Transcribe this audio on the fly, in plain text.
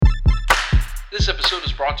This episode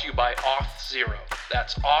is brought to you by Auth0.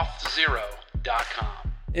 That's auth0.com.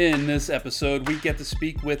 In this episode, we get to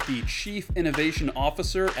speak with the Chief Innovation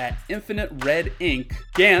Officer at Infinite Red Inc.,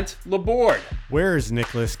 Gant Laborde. Where's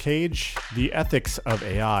Nicolas Cage? The ethics of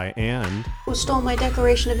AI and... Who stole my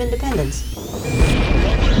Declaration of Independence? Thunder!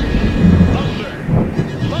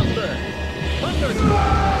 What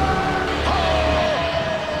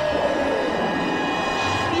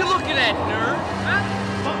are you looking at, nerd? Huh?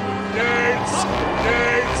 Nerds!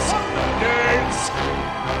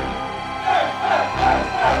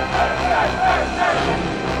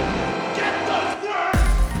 Get those nerds!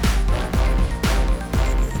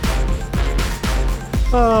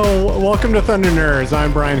 Oh, welcome to Thunder Nerds.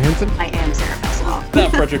 I'm Brian Hinton. I am Sarah Vesloff. I'm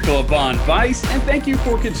Frederick Philip von Weiss, and thank you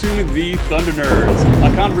for consuming the Thunder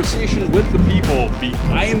Nerds, a conversation with the people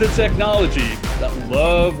behind the technology that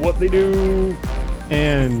love what they do.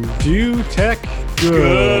 And do tech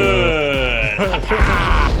Good.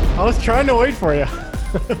 I was trying to wait for you.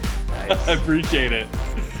 I appreciate it.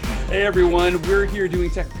 Hey everyone, we're here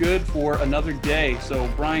doing Tech Good for another day. So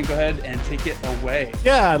Brian, go ahead and take it away.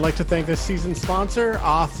 Yeah, I'd like to thank this season's sponsor,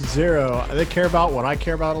 Auth0. They care about what I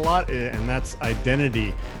care about a lot, and that's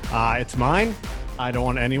identity. It's mine. I don't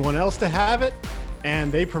want anyone else to have it.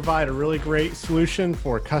 And they provide a really great solution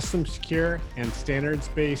for custom, secure, and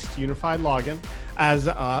standards-based unified login as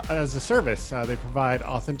a service. They provide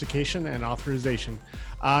authentication and authorization.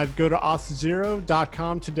 Go to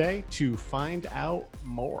auth0.com today to find out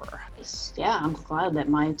more. Yeah, I'm glad that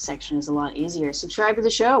my section is a lot easier. Subscribe to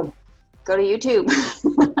the show. Go to YouTube.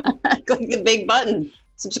 Click the big button.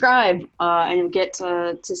 Subscribe and you'll get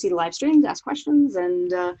to see the live streams, ask questions,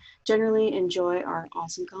 and generally enjoy our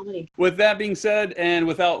awesome comedy. With that being said, and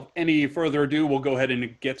without any further ado, we'll go ahead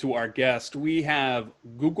and get to our guest. We have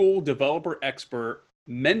Google developer expert,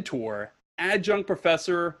 mentor, adjunct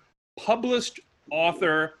professor, published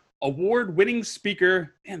author, award-winning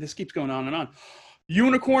speaker, man, this keeps going on and on,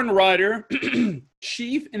 unicorn rider,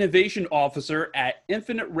 Chief Innovation Officer at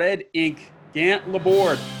Infinite Red Inc., Gant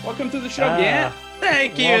Laborde. Welcome to the show, Gant.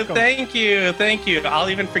 Thank you, Welcome. thank you. I'll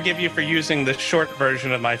even forgive you for using the short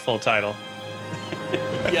version of my full title.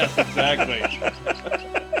 Yes, exactly.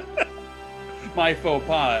 My faux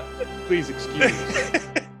pas. Please excuse.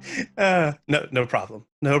 No problem.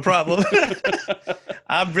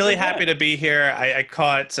 I'm really happy to be here. I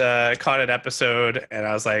caught an episode, and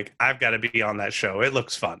I was like, I've got to be on that show. It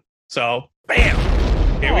looks fun. So, bam,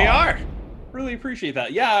 here we are. Really appreciate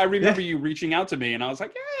that. Yeah, I remember you reaching out to me, and I was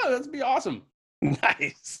like, yeah, that'd be awesome.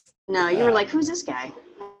 Nice. No, you were like, who's this guy?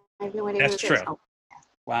 I have no idea That's who this is. true. Oh,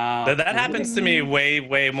 Wow. That happens to me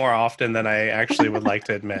way more often than I actually would like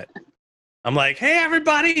to admit. I'm like, hey,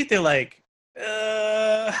 everybody. They're like,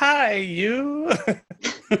 hi, you.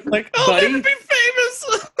 Like, oh, Buddy? they'd be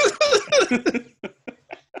famous.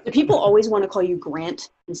 do people always want to call you Grant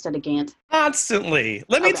instead of Gant? Constantly.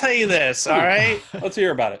 Let me Okay. tell you this, all right? Let's hear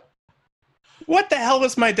about it. What the hell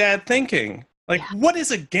was my dad thinking? Like, what is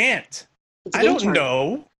a Gantt? It's a I Gantt don't chart.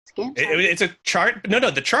 know. It's a Gantt chart. It's a chart. No,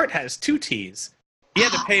 the chart has 2 T's. He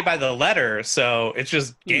had to pay by the letter, so it's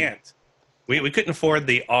just Gantt. We couldn't afford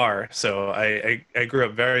the R, so I grew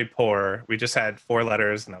up very poor. We just had 4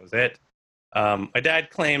 letters, and that was it. My dad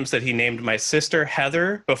claims that he named my sister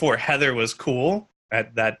Heather before Heather was cool.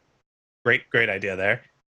 That great idea there.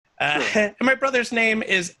 And my brother's name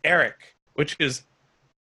is Eric, which is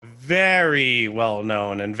very well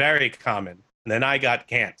known and very common. And then I got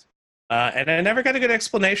Gant. And I never got a good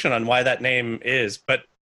explanation on why that name is. But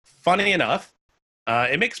funny enough,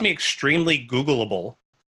 it makes me extremely Googleable.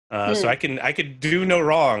 So I could do no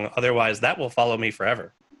wrong. Otherwise, that will follow me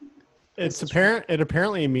forever. It's apparent. It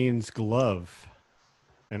apparently means glove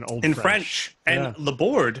in old In French. And Yeah.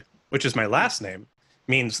 Laborde, which is my last name,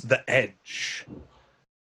 means the edge.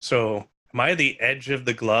 So am I the edge of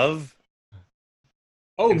the glove?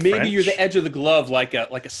 Oh, In maybe French? you're the edge of the glove, like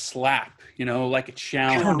a slap, like a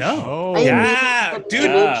challenge. I don't know. Oh, I Yeah, immediately-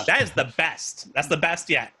 dude, Yeah. that is the best. That's the best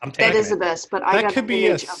yet. I'm taking That is it. the best, but I that got could the be a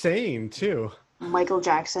image of saying too. Michael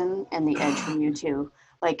Jackson and the Edge from U2,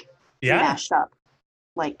 like Yeah, mashed up.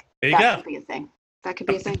 Like there you that go. could be a thing. That could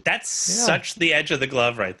be a thing. That's Yeah. such the edge of the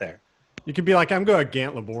glove right there. You could be like, I'm going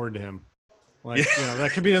Gant Laborde to him. Like,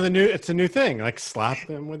 that could be the new. It's a new thing. Like, slap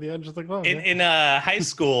them with the edge of the glove. In high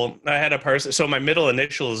school, I had a person. So my middle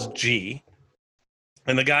initial is G,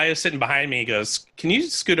 and the guy is sitting behind me. He goes, "Can you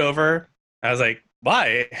scoot over?" I was like,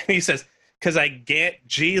 "Why?" He says, "Because I Gant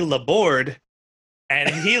G Laborde," and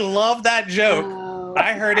he loved that joke. Oh.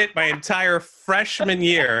 I heard it my entire freshman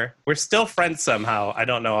year. We're still friends somehow. I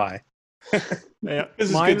don't know why. Yeah, This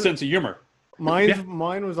is mine, good sense of humor.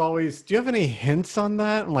 mine was always. Do you have any hints on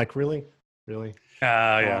that? I'm like, really? Really?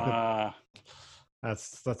 Yeah. That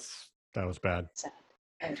was bad. Sad.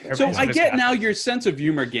 So Everybody's I just get happy. now your sense of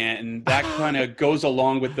humor, Gant, and that kind of goes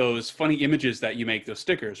along with those funny images that you make, those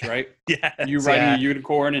stickers, right? Yes, You riding yeah. a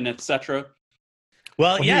unicorn and etc.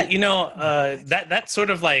 Well, yeah, that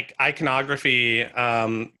sort of like iconography.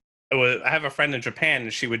 I have a friend in Japan,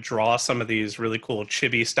 and she would draw some of these really cool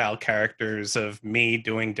chibi style characters of me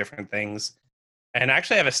doing different things. And I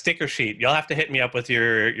actually have a sticker sheet. You'll have to hit me up with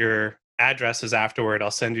your addresses afterward.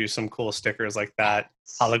 I'll send you some cool stickers like that,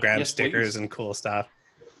 hologram Yes, stickers please. and cool stuff.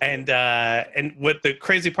 And what the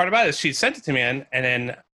crazy part about it is she sent it to me, and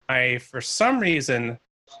then I, for some reason,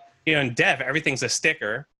 in dev, everything's a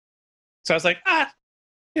sticker. So I was like,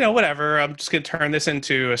 whatever. I'm just going to turn this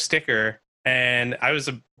into a sticker. And I was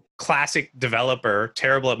a classic developer,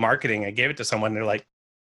 terrible at marketing. I gave it to someone. They're like,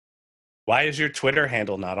 why is your Twitter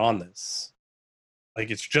handle not on this? Like,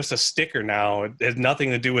 it's just a sticker now. It has nothing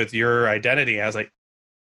to do with your identity. I was like,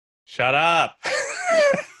 shut up.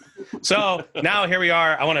 So now here we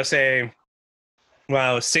are. I want to say,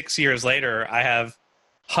 6 years later, I have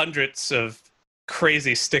hundreds of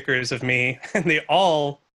crazy stickers of me. And they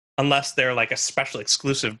all, unless they're like a special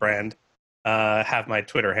exclusive brand, have my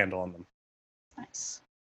Twitter handle on them. Nice.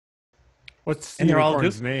 What's the And they're all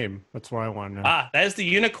unicorn's name? That's what I want to know. That is the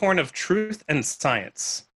unicorn of truth and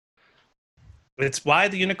science. It's why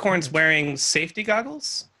the unicorn's wearing safety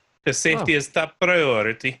goggles, because safety is the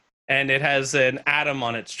priority. And it has an atom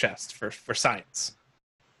on its chest for science.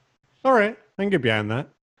 All right, I can get behind that.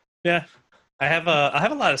 Yeah. I have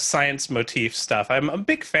a lot of science motif stuff. I'm a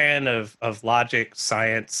big fan of logic,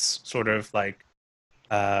 science, sort of like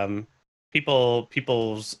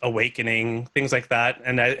people's awakening, things like that.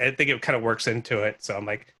 And I think it kind of works into it. So I'm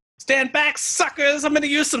like, stand back, suckers! I'm going to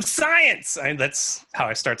use some science. That's how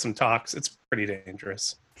I start some talks. It's pretty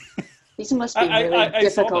dangerous. These must be I really saw that.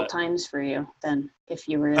 difficult times for you, then, if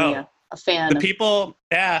you're really a fan The of people,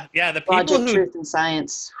 the people logic, who truth, and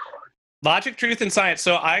science. Logic, truth, and science.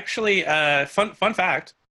 So I actually, fun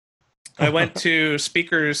fact, I went to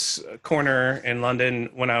Speaker's Corner in London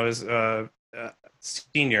when I was a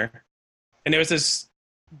senior, and there was this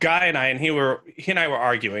guy and he and I were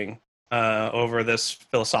arguing over this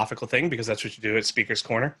philosophical thing, because that's what you do at Speaker's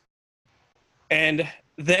Corner. And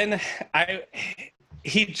then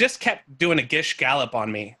he just kept doing a Gish Gallop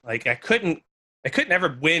on me. Like I couldn't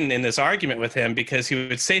ever win in this argument with him, because he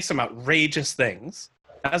would say some outrageous things.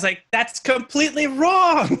 I was like, that's completely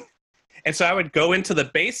wrong. And so I would go into the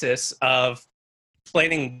basis of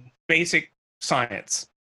explaining basic science.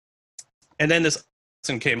 And then this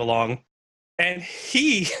person came along, and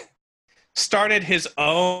he started his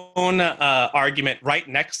own argument right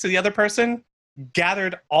next to the other person,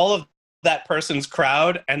 gathered all of that person's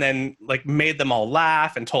crowd, and then like made them all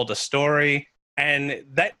laugh and told a story. And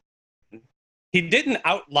that he didn't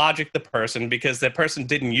out logic the person, because the person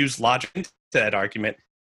didn't use logic into that argument.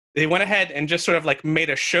 They went ahead and just sort of like made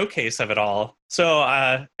a showcase of it all. So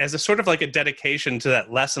as a sort of like a dedication to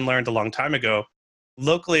that lesson learned a long time ago,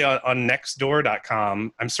 locally on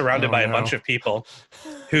nextdoor.com, I'm surrounded by a bunch of people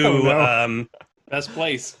who Best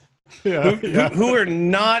place. who are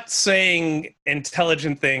not saying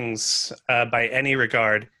intelligent things by any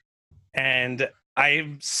regard. And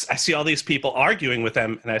I see all these people arguing with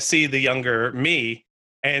them, and I see the younger me.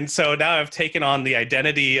 And so now I've taken on the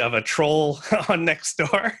identity of a troll on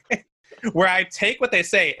Nextdoor, where I take what they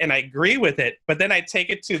say and I agree with it, but then I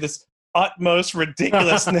take it to this utmost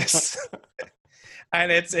ridiculousness.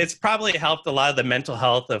 And it's probably helped a lot of the mental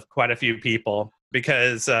health of quite a few people,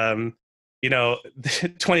 because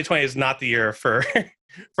 2020 is not the year for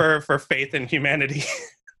faith in humanity.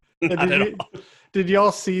 Not at all. Did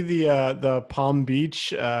y'all see the Palm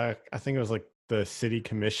Beach? I think it was like the city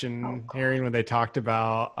commission hearing when they talked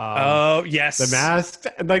about Oh yes, the masks.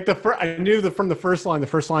 Like I knew from the first line. The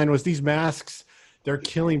first line was, these masks, they're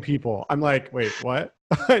killing people. I'm like, wait, what?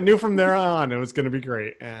 I knew from there on it was going to be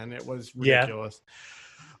great, and it was ridiculous.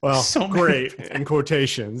 Well, So great in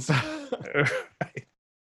quotations. Right.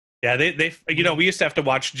 Yeah, they we used to have to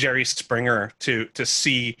watch Jerry Springer to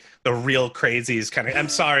see the real crazies kind of. I'm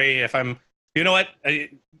sorry if I'm. You know what?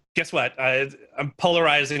 Guess what? I'm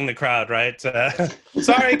polarizing the crowd, right?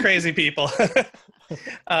 Sorry, crazy people.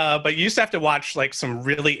 But you used to have to watch like some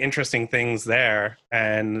really interesting things there,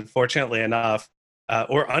 and fortunately enough,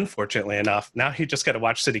 or unfortunately enough, now you just got to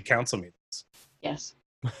watch city council meetings. Yes.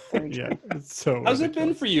 Very true. Yeah, it's so. How's it been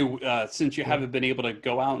ridiculous. for you since you haven't been able to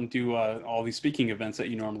go out and do all these speaking events that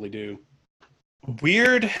you normally do?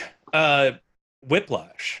 Weird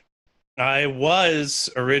whiplash. I was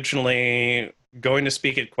originally going to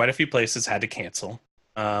speak at quite a few places, had to cancel.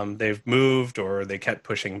 They've moved, or they kept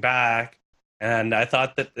pushing back. And I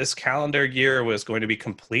thought that this calendar year was going to be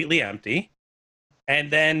completely empty.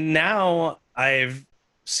 And then now I've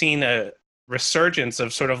seen a resurgence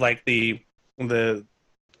of sort of like the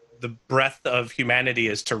breadth of humanity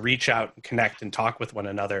is to reach out and connect and talk with one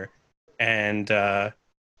another. And the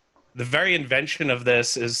very invention of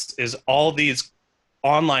this is all these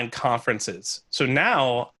online conferences. So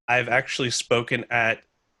now I've actually spoken at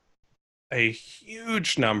a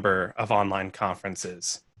huge number of online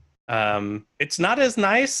conferences. It's not as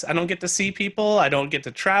nice. I don't get to see people. I don't get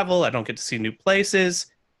to travel. I don't get to see new places.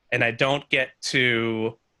 And I don't get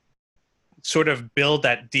to sort of build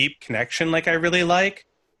that deep connection like I really like.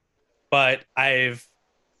 But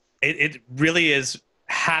it really is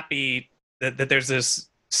happy that there's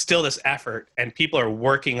still this effort and people are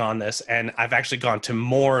working on this. And I've actually gone to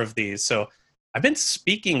more of these. So I've been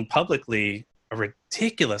speaking publicly a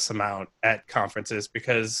ridiculous amount at conferences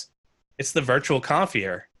because it's the virtual conf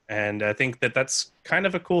year. And I think that that's kind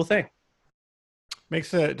of a cool thing.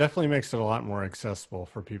 Definitely makes it a lot more accessible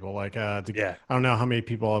for people. Like, I don't know how many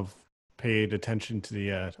people have paid attention to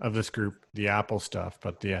the of this group, the Apple stuff,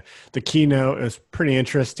 but the keynote is pretty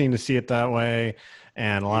interesting to see it that way.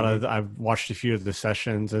 And a lot of I've watched a few of the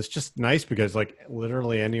sessions. It's just nice because like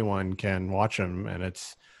literally anyone can watch them, and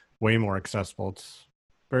it's way more accessible. It's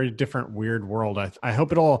very different, weird world. I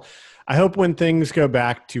hope when things go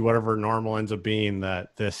back to whatever normal ends up being,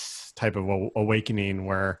 that this type of awakening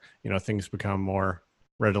where, things become more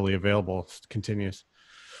readily available continues.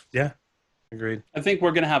 Yeah, agreed. I think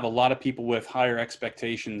we're going to have a lot of people with higher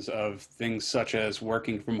expectations of things such as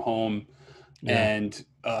working from home and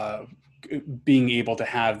being able to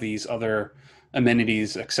have these other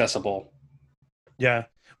amenities accessible. Yeah.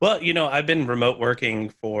 Well, I've been remote working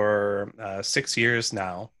for 6 years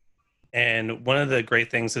now. And one of the great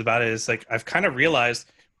things about it is like, I've kind of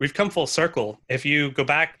realized we've come full circle. If you go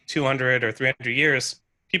back 200 or 300 years,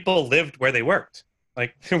 people lived where they worked.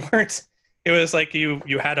 Like it was like you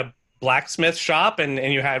had a blacksmith shop and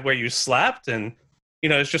you had where you slept. And,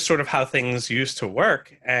 it's just sort of how things used to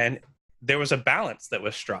work. And there was a balance that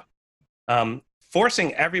was struck.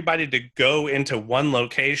 Forcing everybody to go into one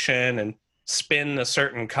location and spin a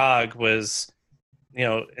certain cog was,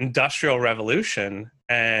 industrial revolution.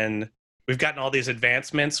 And we've gotten all these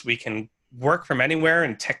advancements. We can work from anywhere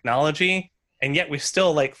in technology, and yet we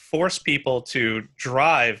still like force people to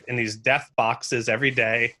drive in these death boxes every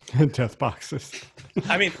day. Death boxes.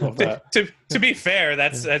 I mean, to be fair,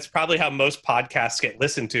 that's probably how most podcasts get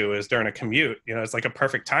listened to is during a commute. It's like a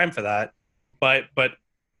perfect time for that. But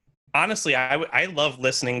honestly, I love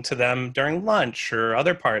listening to them during lunch or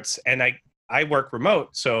other parts. And I work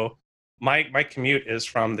remote, so my commute is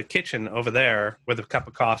from the kitchen over there with a cup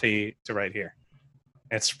of coffee to right here.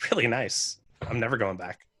 It's really nice. I'm never going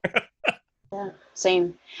back. Yeah,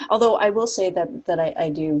 same. Although I will say that I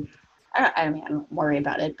do. I mean, I don't worry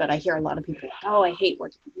about it, but I hear a lot of people, oh, I hate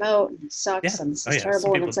working remote and it sucks and this is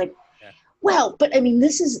terrible. And it's like, well, but I mean,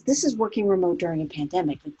 this is working remote during a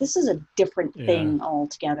pandemic. Like, this is a different thing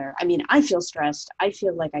altogether. I mean, I feel stressed. I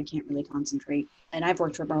feel like I can't really concentrate. And I've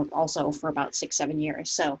worked remote also for about 6-7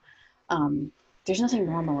 years. So there's nothing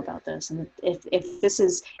normal about this. And if this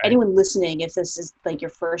is anyone listening, if this is like your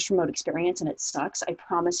first remote experience and it sucks, I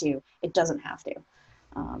promise you, it doesn't have to.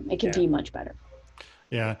 It can be much better.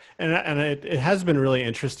 Yeah. And it has been really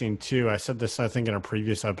interesting too. I said this, I think in a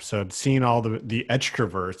previous episode, seeing all the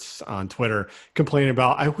extroverts on Twitter complaining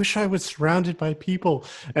about, I wish I was surrounded by people.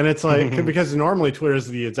 And it's like, because normally Twitter is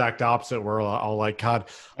the exact opposite. We're all like, God,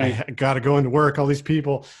 I got to go into work, all these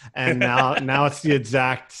people. And now it's the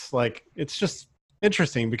exact, like, it's just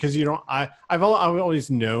interesting because I've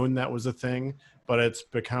always known that was a thing, but it's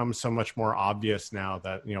become so much more obvious now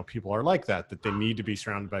that, people are like that they need to be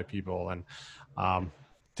surrounded by people and,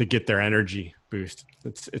 to get their energy boost.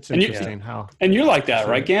 It's interesting how. And you're like that,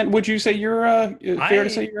 right, Gant? Would you say you're fair to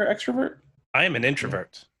say you're an extrovert? I am an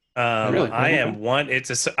introvert. Really? I am one.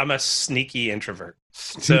 I'm a sneaky introvert.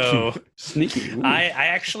 So sneaky. I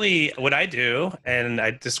actually, what I do, and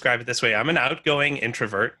I describe it this way: I'm an outgoing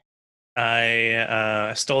introvert.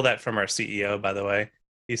 I stole that from our CEO, by the way.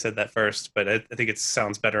 He said that first, but I think it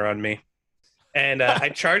sounds better on me. And I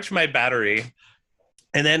charge my battery.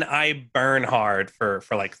 And then I burn hard for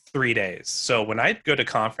like 3 days. So when I go to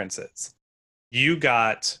conferences, you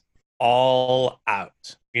got all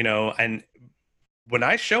out, and when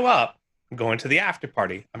I show up, I'm going to the after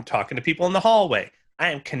party. I'm talking to people in the hallway. I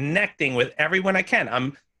am connecting with everyone I can.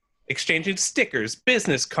 I'm exchanging stickers,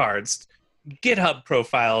 business cards, GitHub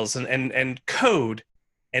profiles, and code.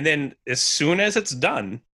 And then as soon as it's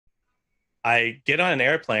done, I get on an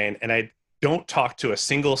airplane and I don't talk to a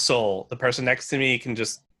single soul. The person next to me can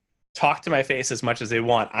just talk to my face as much as they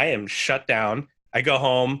want. I am shut down. I go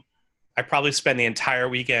home. I probably spend the entire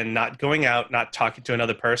weekend not going out, not talking to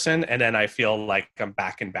another person, and then I feel like I'm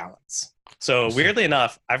back in balance. So weirdly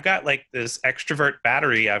enough, I've got like this extrovert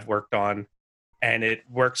battery I've worked on, and it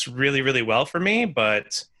works really, really well for me.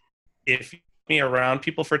 But if you keep me around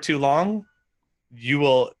people for too long, you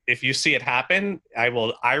will, if you see it happen, I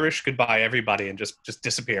will Irish goodbye everybody and just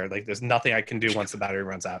disappear. Like there's nothing I can do once the battery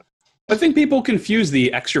runs out. I think people confuse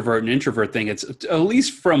the extrovert and introvert thing. It's, at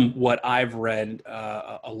least from what I've read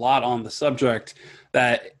a lot on the subject,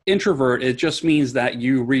 that introvert, it just means that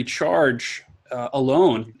you recharge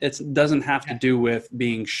alone. It doesn't have to do with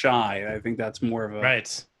being shy. I think that's more of a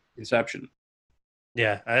Right. conception.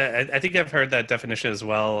 Yeah, I think I've heard that definition as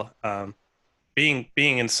well. Being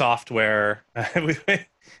in software,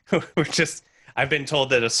 we're just. I've been told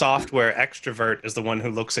that a software extrovert is the one who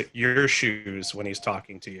looks at your shoes when he's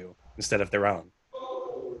talking to you instead of their own.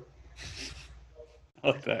 I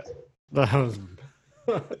like that. That was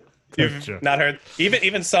You've joke. not heard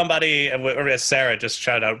even somebody, or as Sarah just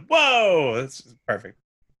shouted out, "Whoa!" That's perfect.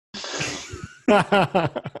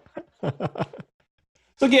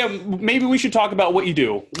 So yeah, maybe we should talk about what you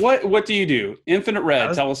do. What do you do? Infinite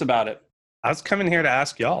Red. Tell us about it. I was coming here to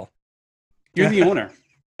ask y'all. You're the owner.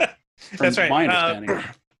 That's right. My understanding.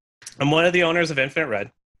 I'm one of the owners of Infinite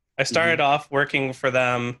Red. I started off working for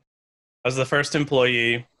them. I was the first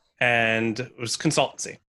employee, and it was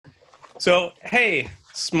consultancy. So, hey,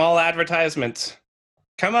 small advertisement.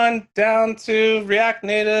 Come on down to React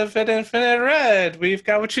Native at Infinite Red. We've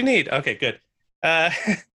got what you need. Okay, good.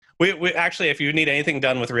 We actually, if you need anything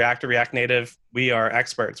done with React or React Native, we are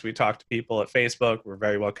experts. We talk to people at Facebook. We're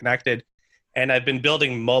very well connected. And I've been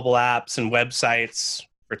building mobile apps and websites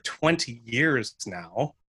for 20 years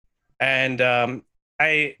now. And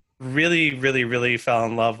I really, really, really fell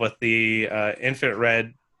in love with the Infinite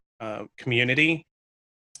Red community,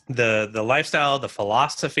 the lifestyle, the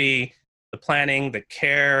philosophy, the planning, the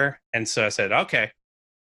care. And so I said, okay,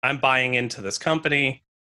 I'm buying into this company.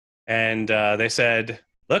 And they said,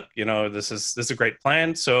 look, this is a great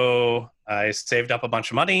plan. So I saved up a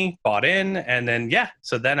bunch of money, bought in, and then,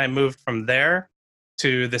 so then I moved from there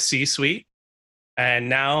to the C-suite. And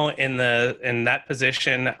now in that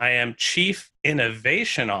position, I am Chief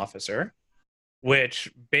Innovation Officer,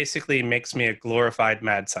 which basically makes me a glorified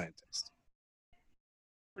mad scientist.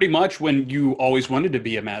 Pretty much when you always wanted to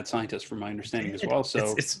be a mad scientist, from my understanding as well.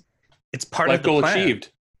 So it's part life of the goal plan.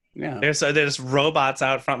 achieved. Yeah. There's robots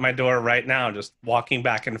out front my door right now, just walking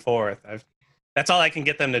back and forth. That's all I can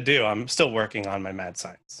get them to do. I'm still working on my mad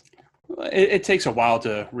science. It takes a while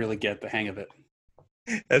to really get the hang of it.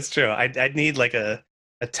 That's true. I'd need like a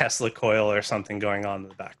Tesla coil or something going on in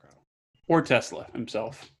the background. Or Tesla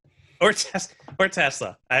himself. Or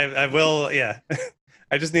Tesla. I will, yeah.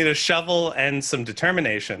 I just need a shovel and some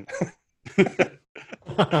determination.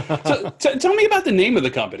 So tell me about the name of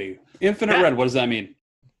the company. Infinite Red, what does that mean?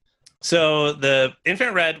 So the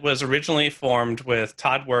Infinite Red was originally formed with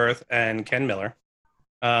Todd Worth and Ken Miller.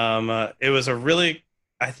 It was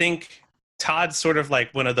I think Todd's sort of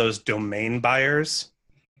like one of those domain buyers,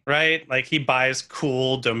 right? Like he buys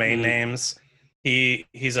cool domain names.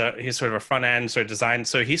 He's sort of a front end sort of design.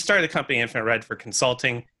 So he started the company Infinite Red for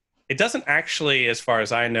consulting. It doesn't actually, as far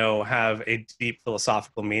as I know, have a deep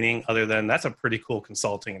philosophical meaning other than that's a pretty cool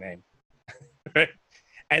consulting name. Right?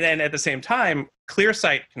 And then at the same time,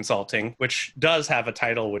 ClearSight Consulting, which does have a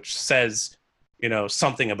title which says,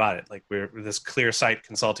 something about it. Like we're this ClearSight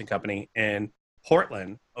consulting company in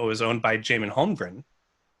Portland, was owned by Jamin Holmgren.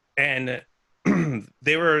 And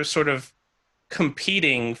they were sort of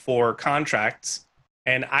competing for contracts.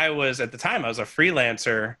 And at the time, I was a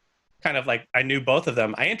freelancer, kind of like I knew both of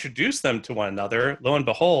them. I introduced them to one another. Lo and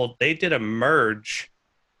behold, they did a merge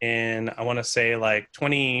in, I want to say like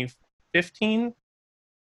 2015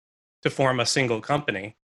 to form a single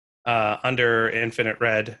company under Infinite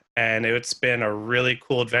Red. And it's been a really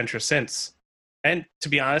cool adventure since. And to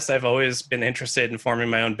be honest, I've always been interested in forming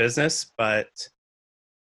my own business, but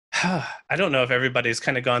I don't know if everybody's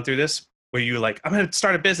kind of gone through this where you like, I'm going to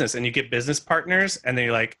start a business and you get business partners and then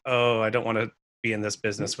you're like, oh, I don't want to be in this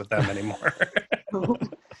business with them anymore.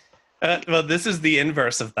 Well, this is the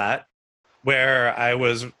inverse of that, where I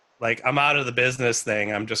was like, I'm out of the business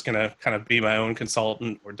thing. I'm just going to kind of be my own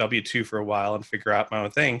consultant or W-2 for a while and figure out my own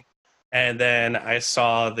thing. And then I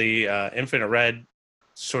saw the Infinite Red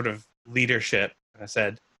sort of leadership. I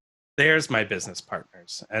said, there's my business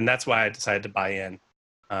partners. And that's why I decided to buy in,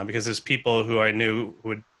 because there's people who I knew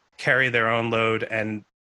would carry their own load. And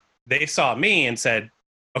they saw me and said,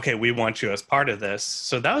 okay, we want you as part of this.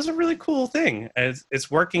 So that was a really cool thing.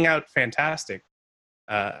 It's working out fantastic.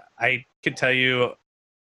 I can tell you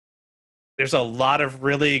there's a lot of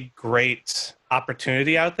really great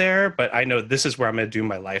opportunity out there, but I know this is where I'm going to do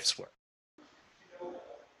my life's work.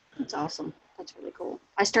 That's awesome. That's really cool.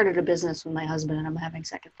 I started a business with my husband, and I'm having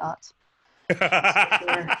second thoughts.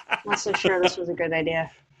 Not so sure this was a good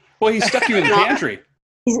idea. Well, he stuck you in the No. pantry.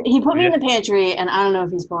 He put me in the pantry, and I don't know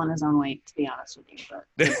if he's pulling his own weight, to be honest with you.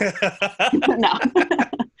 But no,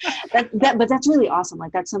 but that's really awesome.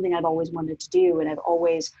 Like, that's something I've always wanted to do, and I've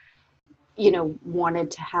always,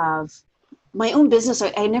 wanted to have my own business.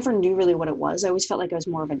 I never knew really what it was. I always felt like I was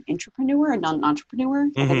more of an entrepreneur, not an entrepreneur.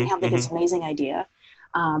 Like, I didn't have like this amazing idea.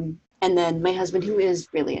 And then my husband, who is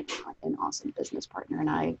really an awesome business partner, and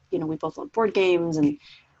I, we both love board games, and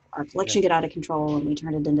our collection get out of control, and we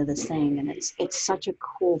turned it into this thing, and it's such a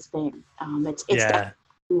cool thing. It's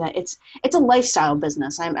a lifestyle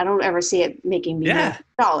business. I don't ever see it making me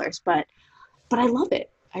dollars, but I love it.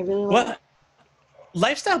 I really love it.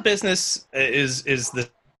 Lifestyle business is the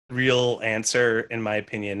real answer, in my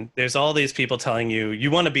opinion. There's all these people telling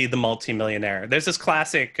you want to be the multimillionaire. There's this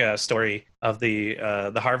classic story of the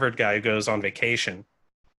Harvard guy who goes on vacation,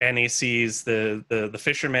 and he sees the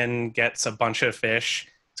fisherman gets a bunch of fish.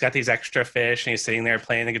 He's got these extra fish, and he's sitting there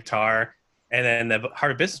playing the guitar. And then the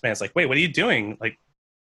Harvard businessman's like, "Wait, what are you doing? Like,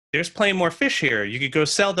 there's plenty more fish here. You could go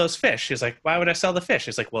sell those fish." He's like, "Why would I sell the fish?"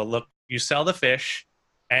 He's like, "Well, look, you sell the fish,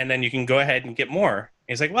 and then you can go ahead and get more."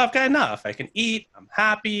 He's like, "Well, I've got enough. I can eat. I'm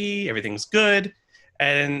happy. Everything's good."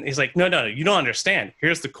 And he's like, no, you don't understand.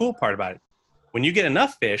 Here's the cool part about it. When you get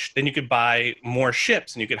enough fish, then you could buy more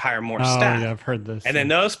ships and you could hire more staff. Yeah, I've heard this. And then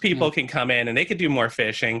those people can come in and they could do more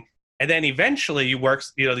fishing. And then eventually you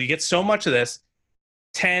get so much of this,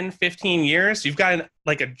 10, 15 years, you've got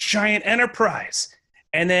like a giant enterprise.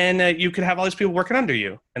 And then you could have all these people working under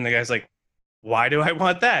you. And the guy's like, "Why do I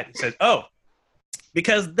want that?" He said, "Oh,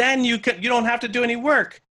 because then you don't have to do any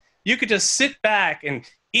work. You could just sit back and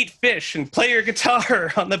eat fish and play your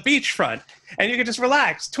guitar on the beachfront, and you could just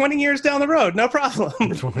relax 20 years down the road, no problem."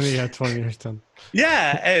 20 years done.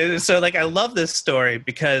 Yeah. So like, I love this story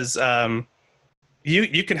because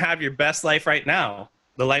you can have your best life right now,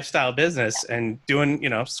 the lifestyle business, and doing,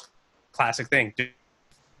 classic thing,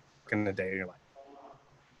 in the day of your life.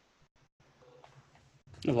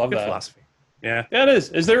 I love Good that. philosophy. Yeah. Yeah, it is.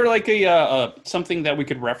 Is there like a something that we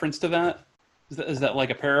could reference to that? Is that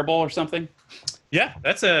like a parable or something? Yeah,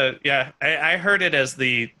 I heard it as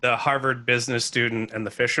the Harvard business student and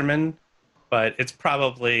the fisherman, but it's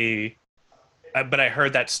probably, but I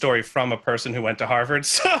heard that story from a person who went to Harvard,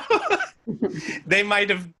 so they might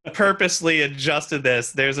have purposely adjusted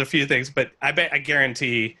this. There's a few things, but I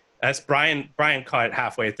guarantee that's Brian caught it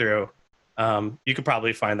halfway through. You could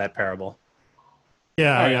probably find that parable.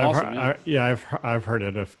 Yeah, Right, yeah, awesome, I've heard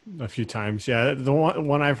it a few times. Yeah, the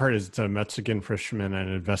one I've heard is it's a Mexican fisherman and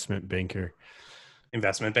investment banker.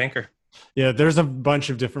 Investment banker. Yeah, there's a bunch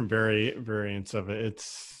of different variants of it.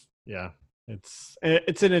 It's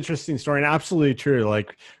an interesting story and absolutely true.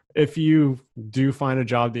 Like, if you do find a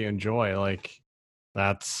job that you enjoy, like,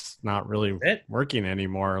 that's not really working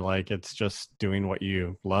anymore. Like, it's just doing what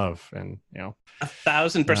you love, and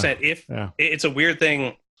 1,000%. It's a weird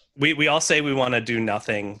thing. We all say we want to do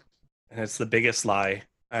nothing, and it's the biggest lie.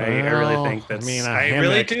 I really think that's. I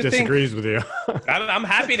really do disagrees with you. I'm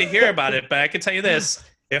happy to hear about it, but I can tell you this: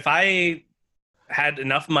 if I had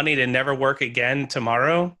enough money to never work again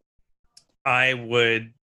tomorrow, I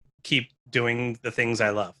would keep doing the things I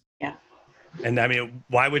love. Yeah. And I mean,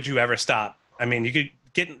 why would you ever stop? I mean, you could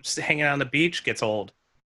hanging out on the beach gets old.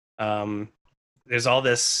 There's all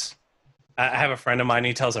this. I have a friend of mine.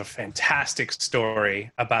 He tells a fantastic story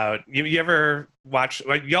about you ever watch?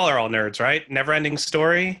 Like, y'all are all nerds, right? Never Ending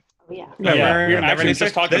Story. Oh, yeah. Yeah, Never actually Ending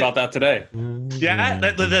just talking about that today. Yeah,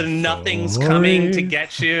 the nothing's coming to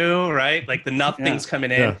get you, right? Like the nothing's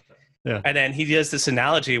coming in. Yeah. And then he does this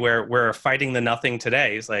analogy where we're fighting the nothing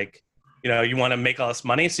today. He's like, you want to make all this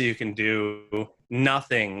money so you can do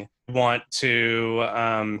nothing. You want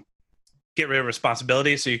to get rid of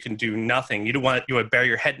responsibility so you can do nothing. You want to bury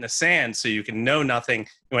your head in the sand so you can know nothing.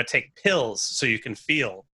 You want to take pills so you can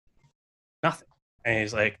feel nothing. And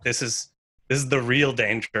he's like, this is the real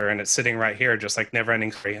danger, and it's sitting right here, just like Never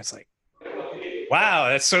Ending Story. It's like, wow,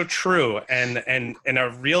 that's so true. And a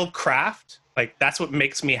real craft, like, that's what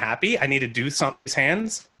makes me happy. I need to do something with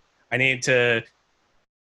hands. I need to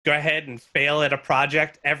go ahead and fail at a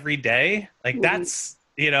project every day. Like, that's,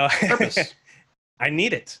 Purpose. I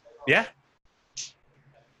need it. Yeah.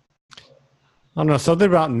 I don't know. Something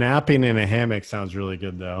about napping in a hammock sounds really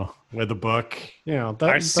good, though. With a book, Our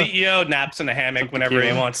CEO naps in a hammock whenever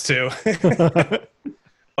he wants to,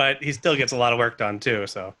 but he still gets a lot of work done too.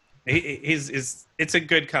 So It's a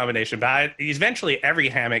good combination, but eventually every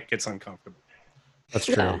hammock gets uncomfortable. That's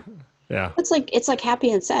Yeah. true. Yeah. It's like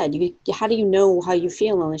happy and sad. How do you know how you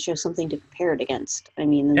feel unless you have something to compare it against? I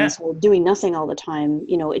mean, and Yeah. this whole doing nothing all the time.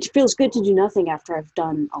 It feels good to do nothing after I've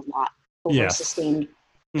done a lot over a Yes. sustained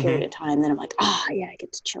period of time. Then I'm like, yeah, I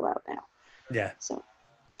get to chill out now. Yeah. So,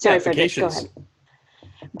 sorry, Frederick. Go vacations. ahead.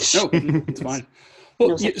 No, it's fine. Well,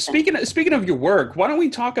 No such speaking of your work, why don't we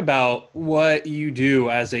talk about what you do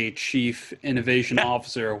as a chief innovation Yeah.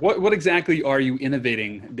 officer? What exactly are you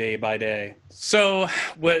innovating day by day? So,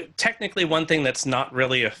 technically, one thing that's not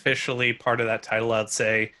really officially part of that title, I'd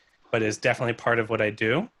say, but is definitely part of what I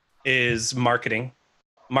do, is marketing.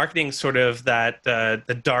 Marketing, sort of that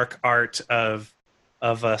the dark art of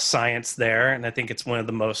science there, and I think it's one of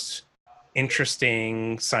the most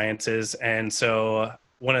interesting sciences. And so,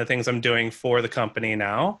 one of the things I'm doing for the company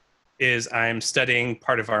now is I'm studying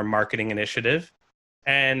part of our marketing initiative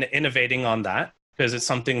and innovating on that because it's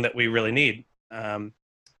something that we really need.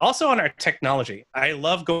 Also on our technology, I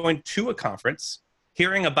love going to a conference,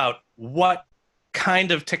 hearing about what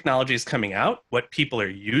kind of technology is coming out, what people are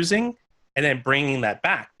using, and then bringing that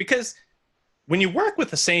back. Because when you work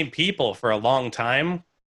with the same people for a long time,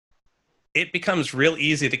 it becomes real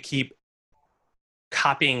easy to keep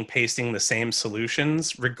copying and pasting the same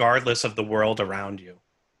solutions regardless of the world around you.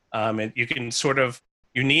 And you can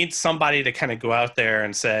you need somebody to kind of go out there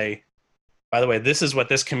and say, by the way, this is what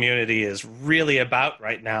this community is really about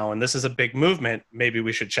right now, and this is a big movement. Maybe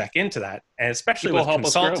we should check into that. And especially People with help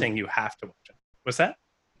us grow. consulting, you have to watch it. What's that?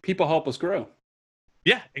 People help us grow.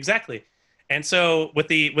 Yeah, exactly. And so with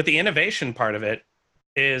the innovation part of it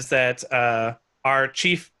is that our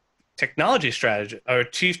chief technology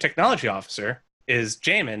officer is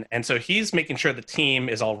Jamin, and so he's making sure the team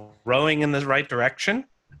is all rowing in the right direction.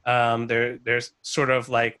 There's sort of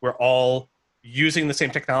like we're all using the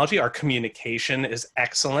same technology. Our communication is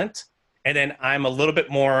excellent. And then I'm a little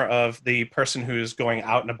bit more of the person who's going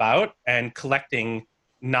out and about and collecting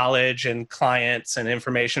knowledge and clients and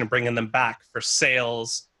information and bringing them back for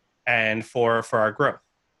sales and for our growth.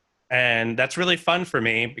 And that's really fun for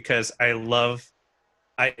me because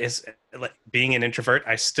it's like being an introvert.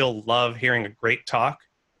 I still love hearing a great talk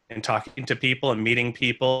and talking to people and meeting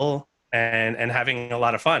people and having a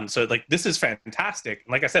lot of fun. So like, this is fantastic.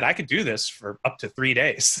 Like I said, I could do this for up to 3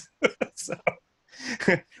 days. So,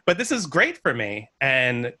 but this is great for me.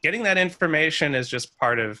 And getting that information is just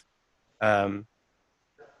part of, I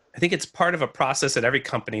think it's part of a process that every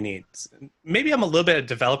company needs. Maybe I'm a little bit of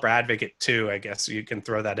developer advocate too. I guess you can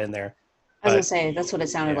throw that in there. I was gonna say that's what it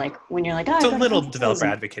sounded like when you're like, It's a little developer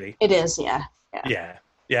advocate. It is, yeah. Yeah.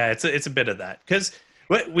 It's a bit of that because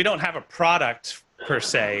we don't have a product per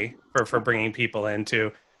se for bringing people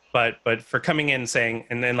into, but for coming in and saying,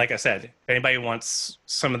 and then like I said, if anybody wants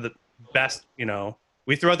some of the best,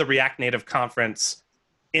 we throw the React Native conference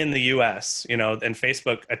in the US, and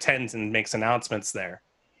Facebook attends and makes announcements there.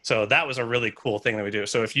 So that was a really cool thing that we do.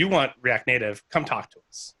 So if you want React Native, come talk to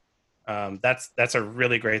us. That's a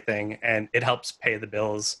really great thing, and it helps pay the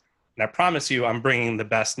bills. And I promise you, I'm bringing the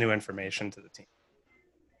best new information to the team.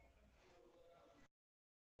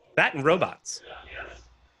 That and robots.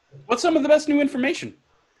 What's some of the best new information?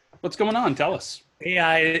 What's going on? Tell us.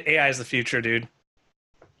 AI is the future, dude.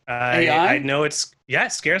 AI? I know it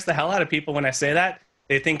scares the hell out of people when I say that.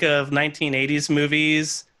 They think of 1980s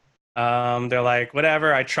movies. They're like,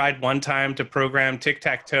 whatever. I tried one time to program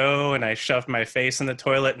tic-tac-toe and I shoved my face in the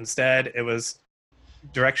toilet instead. It was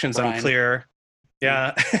directions Brian. unclear.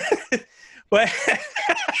 Yeah. But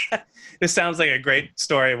this sounds like a great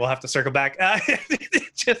story. We'll have to circle back.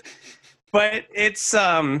 But it's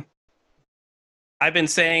I've been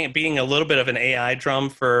being a little bit of an AI drum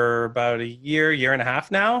for about a year and a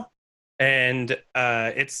half now. And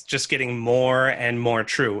it's just getting more and more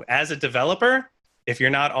true. As a developer, if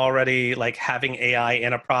you're not already like having AI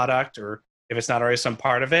in a product, or if it's not already some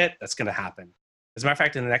part of it, that's going to happen. As a matter of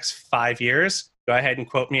fact, in the next 5 years, go ahead and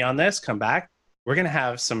quote me on this, come back. We're going to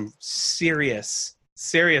have some serious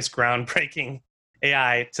groundbreaking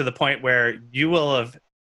AI to the point where you will have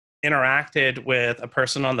interacted with a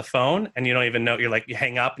person on the phone and you don't even know. You're like, you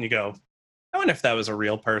hang up and you go, I wonder if that was a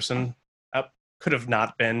real person. Could have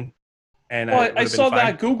not been. And well, I saw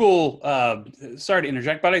that Google, sorry to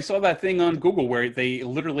interject, but I saw that thing on Google where they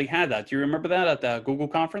literally had that. Do you remember that at the Google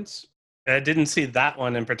conference? I didn't see that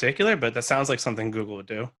one in particular, but that sounds like something Google would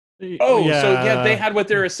do. Oh, so yeah, they had with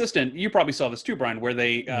their assistant. You probably saw this too, Brian, where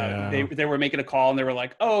they were making a call and they were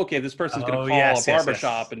like, "Oh, okay, this person's going to call a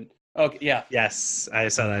barbershop." And okay, yeah, yes, I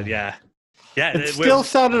saw that. Yeah, Yeah, It still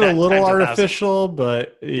sounded a that little times 1,000. artificial,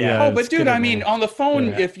 but yeah. Oh, but it's dude, getting I mean, there. on the phone,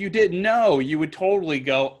 Yeah. if you didn't know, you would totally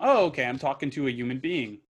go, "Oh, okay, I'm talking to a human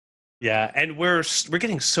being." Yeah, and we're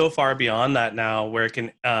getting so far beyond that now, where it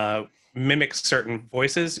can mimic certain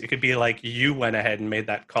voices. It could be like you went ahead and made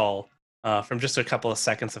that call from just a couple of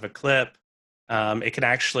seconds of a clip. It can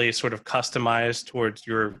actually sort of customize towards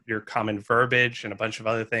your common verbiage and a bunch of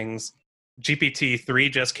other things.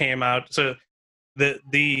 GPT-3 just came out, so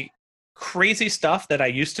the crazy stuff that I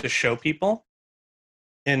used to show people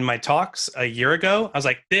in my talks a year ago, I was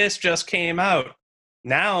like, this just came out.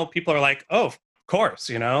 Now people are like, oh, of course,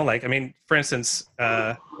 like, I mean, for instance,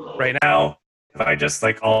 right now, if I just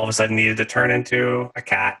like all of a sudden needed to turn into a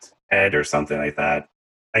cat head or something like that,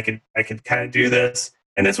 I could kind of do this,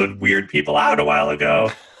 and this would weird people out a while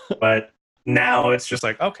ago, but now it's just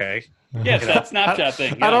like, okay, Yes, that Snapchat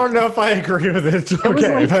thing. I yeah. don't know if I agree with it. was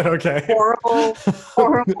Okay, like but okay.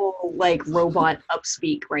 Horrible, like robot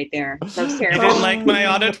upspeak right there. That was you terrible. didn't like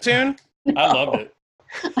my auto tune? I loved it.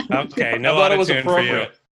 Okay, no I thought it auto was tune for you.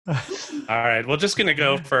 appropriate. All right, we're just gonna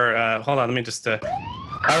go for. Hold on, let me just. All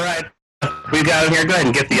right, we got him here. Go ahead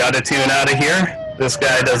and get the auto tune out of here. This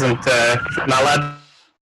guy doesn't. Not allowed.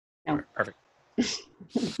 No. Perfect.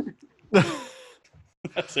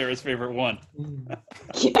 That's Sarah's favorite one.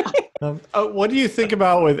 Yeah. What do you think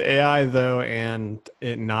about with AI though, and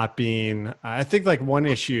it not being? I think like one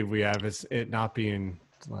issue we have is it not being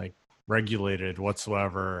like regulated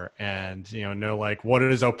whatsoever, and know like what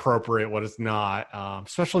is appropriate, what is not,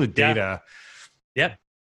 especially data. Yep.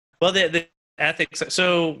 Well, the ethics.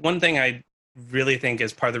 So one thing I really think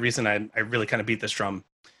is part of the reason I really kind of beat this drum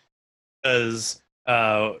is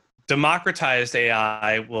democratized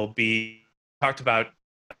AI will be talked about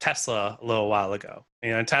Tesla a little while ago.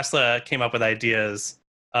 Tesla came up with ideas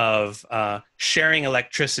of sharing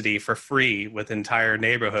electricity for free with entire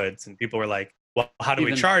neighborhoods, and people were like, well, how do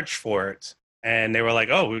we charge for it? And they were like,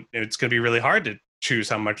 oh, it's going to be really hard to choose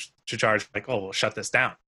how much to charge. Like, oh, we'll shut this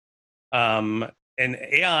down. And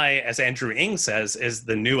AI, as Andrew Ng says, is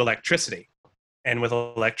the new electricity. And with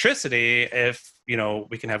electricity, if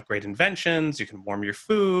we can have great inventions, you can warm your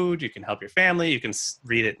food, you can help your family, you can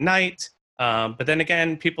read at night. But then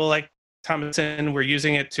again, people like Thomason were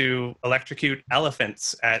using it to electrocute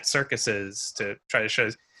elephants at circuses to try to show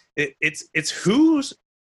it's who's.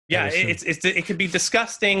 Yeah, it could be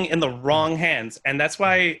disgusting in the wrong hands. And that's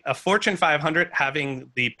why a Fortune 500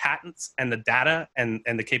 having the patents and the data and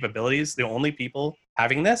the capabilities, the only people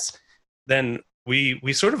having this, then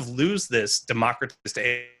we sort of lose this democratized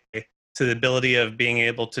AI to the ability of being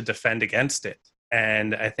able to defend against it.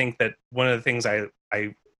 And I think that one of the things I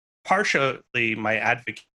partially my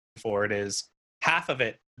advocate for it is half of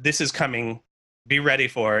it, this is coming, be ready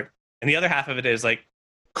for it. And the other half of it is like,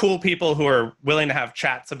 cool people who are willing to have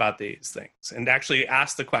chats about these things and actually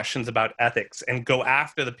ask the questions about ethics and go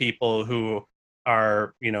after the people who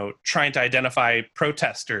are, trying to identify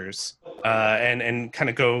protesters and kind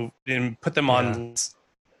of go and put them on.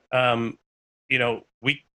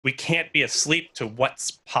 We can't be asleep to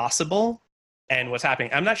what's possible and what's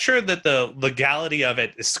happening. I'm not sure that the legality of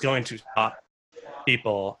it is going to stop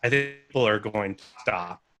people. I think people are going to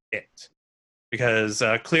stop it because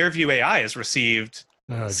Clearview AI has received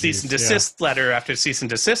cease and desist letter after cease and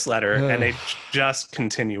desist letter, and they just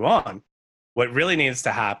continue on. What really needs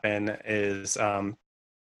to happen is, to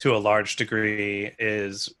a large degree,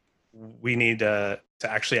 is we need to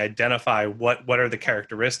actually identify what are the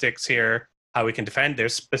characteristics here, how we can defend.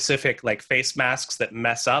 There's specific like face masks that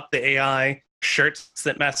mess up the AI, shirts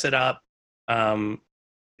that mess it up.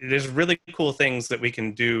 There's really cool things that we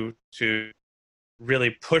can do to really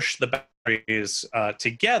push the boundaries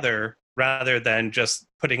together, rather than just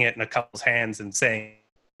putting it in a couple's hands and saying,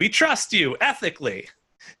 we trust you ethically.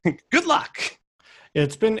 Good luck.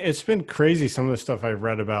 It's been crazy, some of the stuff I've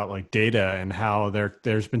read about like data and how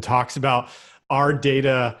there's been talks about our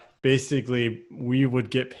data. Basically, we would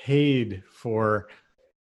get paid for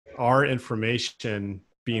our information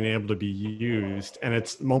being able to be used, and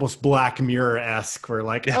it's almost Black Mirror-esque. We're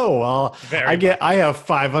like, oh well, I have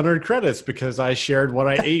 500 credits because I shared what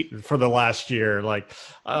I ate for the last year. Like,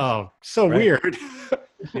 oh, so weird.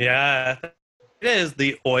 Yeah, it is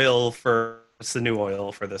it's the new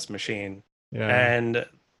oil for this machine. Yeah. And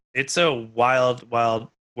it's a wild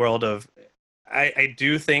world of. I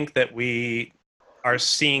do think that we are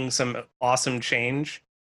seeing some awesome change.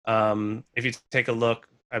 If you take a look,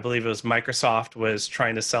 I believe it was Microsoft was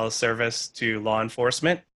trying to sell a service to law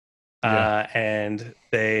enforcement, and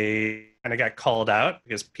they kind of got called out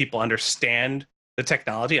because people understand the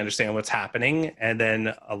technology, understand what's happening, and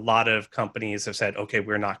then a lot of companies have said, okay,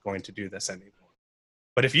 we're not going to do this anymore.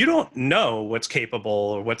 But if you don't know what's capable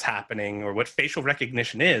or what's happening or what facial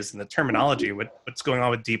recognition is and the terminology, what's going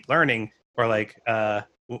on with deep learning, or like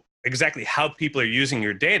exactly how people are using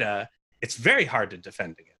your data, it's very hard to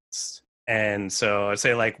defend against. And so I'd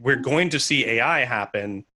say, like, we're going to see AI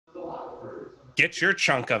happen. Get your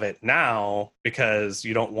chunk of it now, because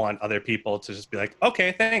you don't want other people to just be like,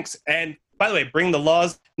 okay, thanks. And by the way, bring the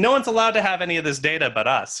laws. No one's allowed to have any of this data but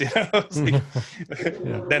us. You know? It's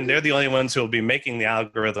like, then they're the only ones who will be making the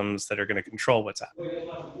algorithms that are going to control what's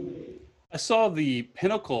happening. I saw the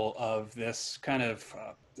pinnacle of this kind of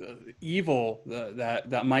evil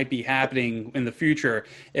that might be happening in the future.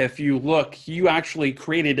 If you look, you actually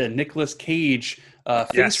created a Nicolas Cage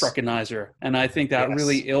face recognizer, and I think that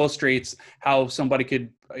really illustrates how somebody could,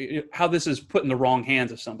 how this is put in the wrong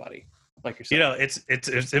hands of somebody like yourself. You know,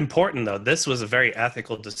 it's important though. This was a very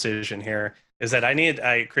ethical decision here. Is that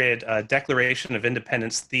I created a declaration of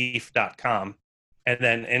independence thief.com. And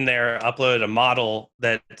then in there, upload a model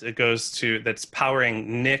that goes to, that's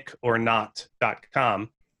powering nickornot.com,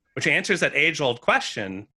 which answers that age-old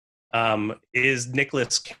question, is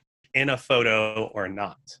Nicolas in a photo or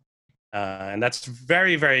not? And that's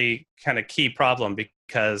very, very kind of key problem,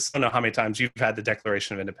 because I don't know how many times you've had the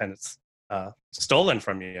Declaration of Independence stolen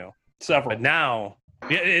from you. Several. But now,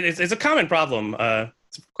 it's a common problem.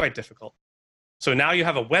 It's quite difficult. So now you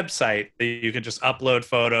have a website that you could just upload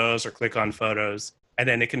photos or click on photos, and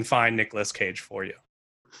then it can find Nicolas Cage for you.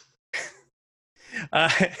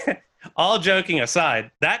 All joking aside,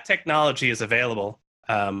 that technology is available.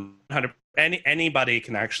 Anybody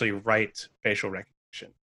can actually write facial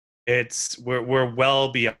recognition. We're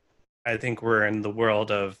well beyond. I think we're in the world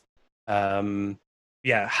of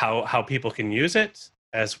how people can use it,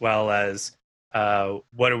 as well as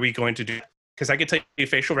what are we going to do. Because I can tell you,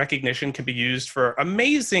 facial recognition can be used for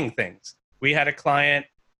amazing things. We had a client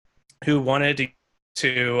who wanted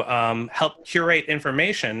to help curate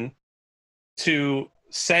information to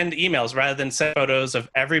send emails rather than send photos of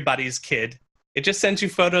everybody's kid. It just sends you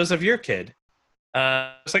photos of your kid.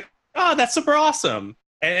 It's like, oh, that's super awesome.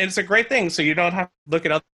 And it's a great thing. So you don't have to look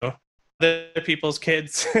at other people's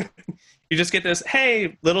kids. You just get this,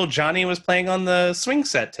 hey, little Johnny was playing on the swing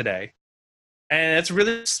set today. And it's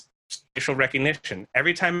really facial recognition.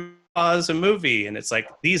 Every time you pause a movie and it's like,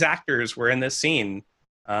 these actors were in this scene,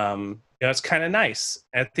 it's kind of nice.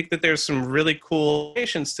 And I think that there's some really cool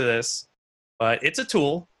patients to this, but it's a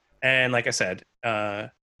tool. And like I said,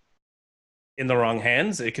 in the wrong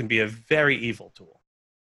hands, it can be a very evil tool.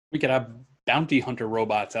 We could have bounty hunter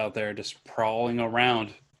robots out there just prowling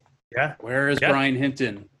around. Yeah. Where is Brian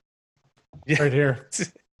Hinton? Yeah. Right here.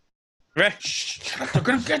 Right. They're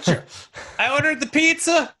going to get you. I ordered the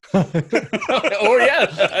pizza. Oh,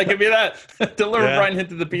 yeah. I give you that. Deliver Brian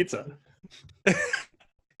Hinton the pizza.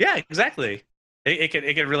 Yeah, exactly. It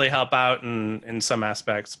could really help out in some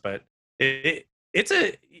aspects, but if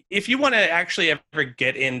you want to actually ever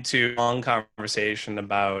get into a long conversation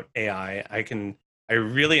about AI, I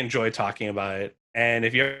really enjoy talking about it. And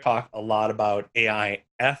if you ever talk a lot about AI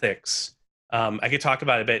ethics, I could talk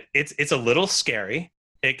about it a bit. It's a little scary.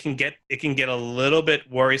 It can get a little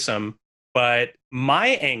bit worrisome, but my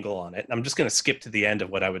angle on it, and I'm just going to skip to the end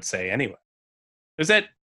of what I would say anyway, is that,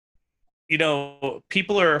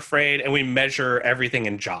 people are afraid, and we measure everything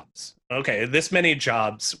in jobs. Okay, this many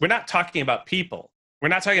jobs. We're not talking about people. We're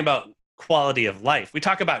not talking about quality of life. We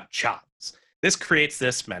talk about jobs. This creates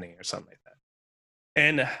this many or something like that.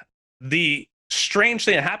 And the strange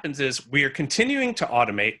thing that happens is we are continuing to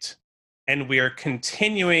automate, and we are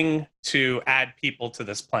continuing to add people to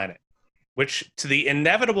this planet, which to the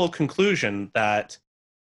inevitable conclusion that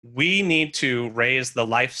we need to raise the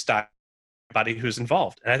lifestyle of everybody who's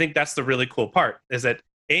involved. And I think that's the really cool part, is that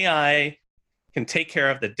AI can take care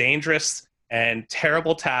of the dangerous and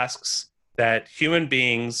terrible tasks that human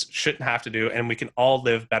beings shouldn't have to do, and we can all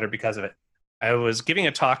live better because of it. I was giving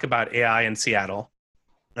a talk about AI in Seattle,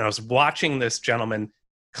 and I was watching this gentleman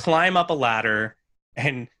climb up a ladder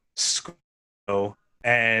and scream,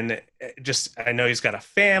 and just, I know he's got a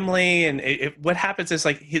family, and what happens is,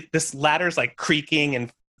 like, this ladder's like creaking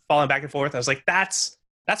and falling back and forth. I was like, that's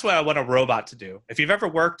what I want a robot to do. If you've ever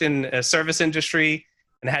worked in a service industry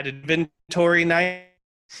and had inventory night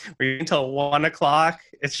where you're until 1 o'clock,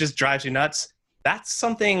 it just drives you nuts. That's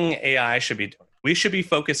something AI should be doing. We should be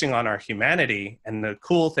focusing on our humanity and the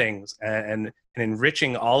cool things and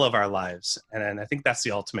enriching all of our lives. And I think that's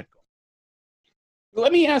the ultimate goal.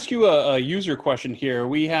 Let me ask you a user question here.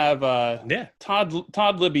 We have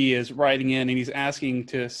Todd Libby is writing in, and he's asking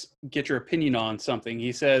to get your opinion on something.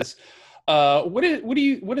 He says, what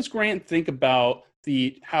does Grant think about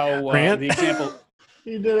the example?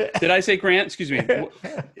 You did it. Did I say Grant? Excuse me.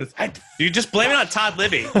 You just blame it on Todd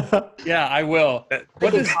Libby. Yeah, I will.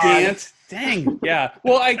 What is Gant? Dang. Yeah.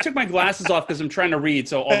 Well, I took my glasses off because I'm trying to read,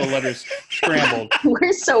 so all the letters scrambled.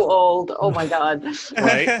 We're so old. Oh my God.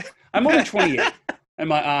 Right? I'm only 28 in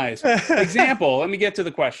my eyes. Example, let me get to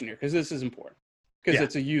the question here because this is important because Yeah.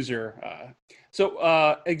 it's a user.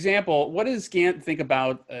 Example, what does Gant think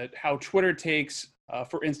about how Twitter takes,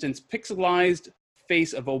 for instance, pixelized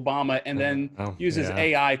face of Obama and then uses yeah.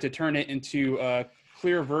 AI to turn it into a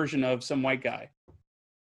clear version of some white guy?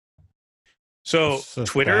 So It's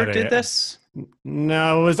just Twitter bad, did yeah. this?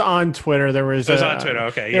 No, it was on Twitter. There was It was on Twitter.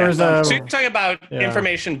 Okay. there Yeah. was a- So you're talking about yeah.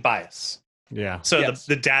 information bias. Yeah. So Yes.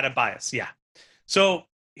 the data bias. Yeah. So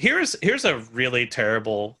here's a really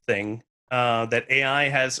terrible thing that AI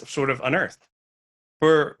has sort of unearthed.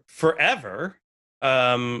 For forever,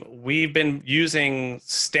 we've been using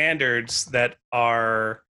standards that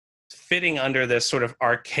are fitting under this sort of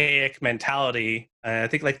archaic mentality. I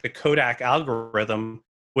think like the Kodak algorithm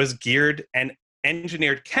was geared and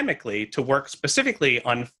engineered chemically to work specifically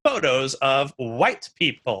on photos of white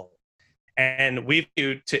people. And we've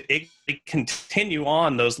to continue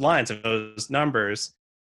on those lines of those numbers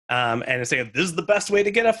and saying this is the best way to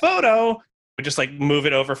get a photo. We just like move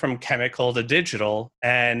it over from chemical to digital,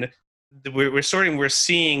 and we're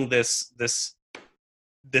seeing this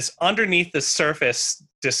underneath the surface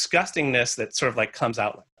disgustingness that sort of like comes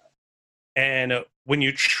out like that. And when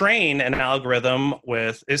you train an algorithm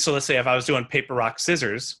with, so let's say if I was doing paper rock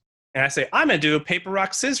scissors, and I say I'm gonna do a paper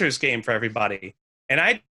rock scissors game for everybody, and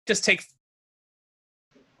I just take,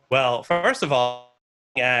 well, first of all,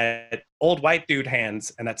 at old white dude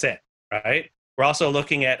hands, and that's it, right? We're also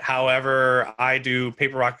looking at however I do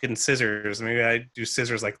paper, rock, and scissors. Maybe I do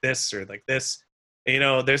scissors like this or like this. You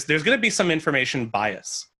know, there's going to be some information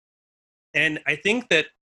bias. And I think that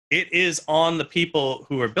it is on the people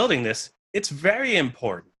who are building this. It's very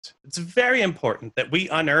important. It's very important that we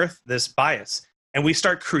unearth this bias and we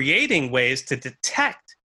start creating ways to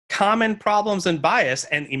detect common problems and bias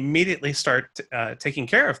and immediately start taking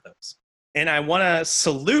care of those. And I want to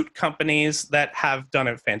salute companies that have done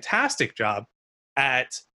a fantastic job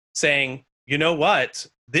at saying, you know what,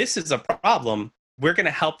 this is a problem. We're going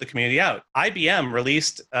to help the community out. IBM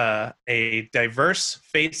released a diverse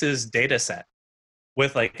faces data set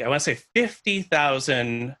with like, I want to say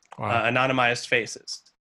 50,000 anonymized faces.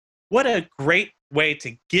 What a great way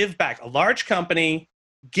to give back. A large company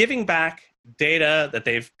giving back data that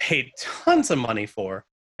they've paid tons of money for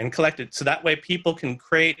and collected. So that way people can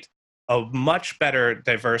create a much better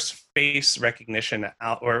diverse face recognition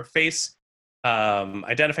or face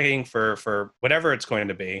identifying for whatever it's going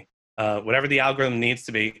to be, whatever the algorithm needs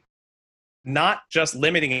to be, not just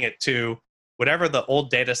limiting it to whatever the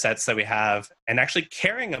old data sets that we have and actually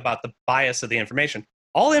caring about the bias of the information.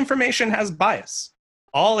 All information has bias.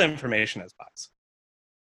 All information has bias.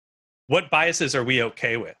 What biases are we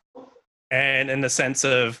okay with? And in the sense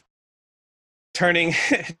of turning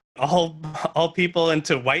all people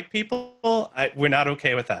into white people, we're not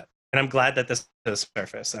okay with that. And I'm glad that this has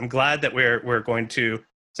surfaced. I'm glad that we're going to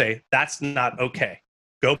say that's not okay.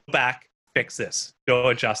 Go back, fix this, go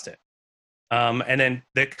adjust it. And then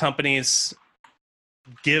the companies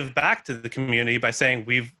give back to the community by saying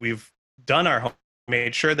we've done our homework,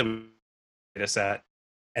 made sure that we data set,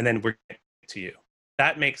 and then we're getting to you.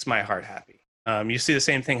 That makes my heart happy. You see the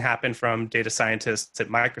same thing happen from data scientists at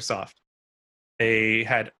Microsoft. They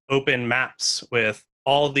had open maps with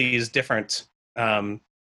all these different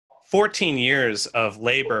 14 years of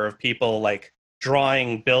labor of people like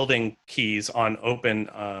drawing building keys on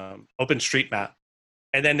OpenStreetMap.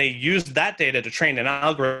 And then they used that data to train an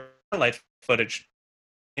algorithm satellite footage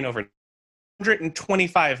in over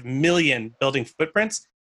 125 million building footprints,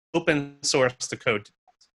 open source the code.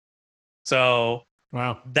 So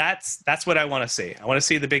wow, that's what I want to see. I want to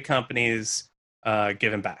see the big companies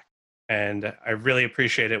giving back. And I really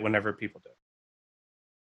appreciate it whenever people do.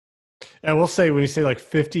 I will say when you say like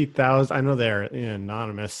 50,000, I know they're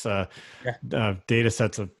anonymous data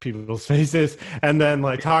sets of people's faces, and then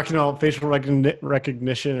like talking about facial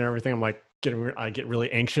recognition and everything. I'm like, I get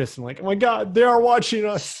really anxious and like, oh my God, they are watching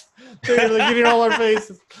us. They're like getting all our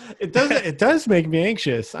faces. It does make me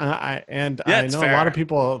anxious. I know a lot of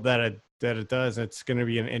people that it does. It's going to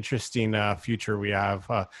be an interesting future we have,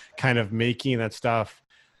 kind of making that stuff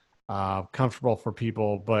comfortable for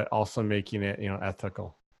people, but also making it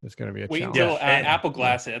ethical. It's going to be a Wait challenge. until Apple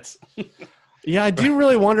Glass hits. Yeah, I do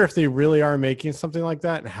really wonder if they really are making something like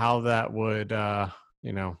that and how that would,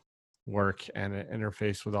 work and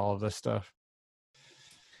interface with all of this stuff.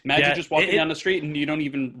 Imagine Yeah, just walking it- down the street and you don't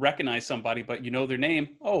even recognize somebody, but you know their name.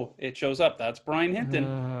 Oh, it shows up. That's Brian Hinton.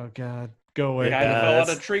 Oh God, go The away. guy that guys. fell out of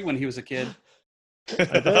that's- a tree when he was a kid.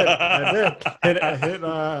 I did. Hit a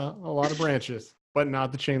lot of branches, but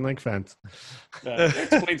not the chain link fence.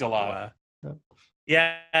 It explains a lot. Wow.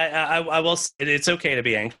 Yeah, I will. It's okay to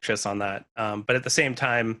be anxious on that, but at the same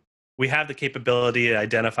time, we have the capability to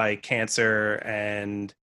identify cancer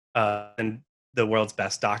and the world's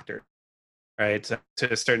best doctor, right? So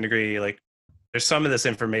to a certain degree, like there's some of this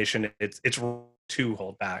information. It's wrong to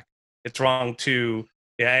hold back. It's wrong to.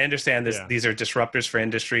 Yeah, I understand this. Yeah. These are disruptors for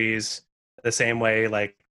industries. The same way,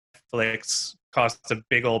 like Netflix caused a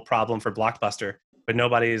big old problem for Blockbuster, but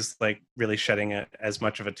nobody's like really shedding as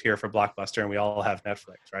much of a tear for Blockbuster, and we all have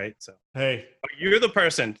Netflix, right? So Hey, you're the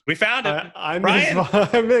person. We found it. I Brian?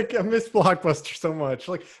 miss Blockbuster so much.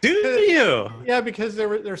 Like, Do you? yeah, because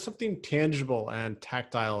there's something tangible and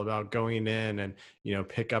tactile about going in and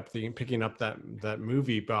picking up that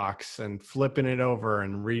movie box and flipping it over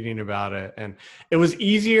and reading about it, and it was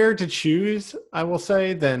easier to choose, I will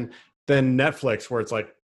say, than Netflix, where it's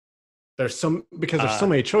like there's so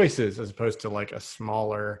many choices as opposed to like a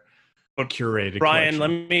smaller curated Brian,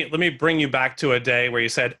 collection. let me bring you back to a day where you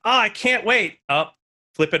said, "Oh, I can't wait." Up,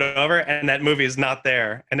 flip it over, and that movie is not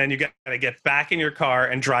there. And then you got to get back in your car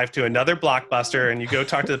and drive to another Blockbuster, and you go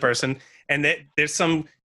talk to the person, and there's some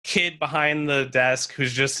kid behind the desk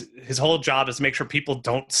who's just his whole job is to make sure people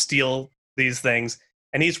don't steal these things.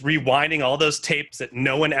 And he's rewinding all those tapes that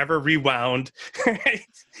no one ever rewound.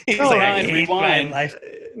 He's No, like, I Ryan, hate my rewind. life.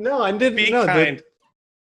 No, I didn't. Be No, kind.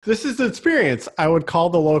 this is the experience. I would call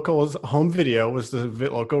the local's home video, was the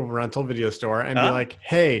local rental video store, and be Huh? like,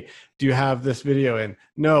 "Hey, do you have this video in?"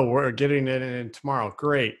 No, we're getting it in tomorrow.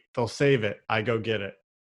 Great, they'll save it. I go get it.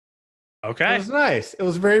 It Okay. was nice. It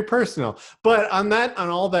was very personal. But on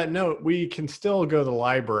all that note, we can still go to the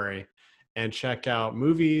library and check out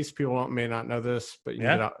movies. People may not know this, but you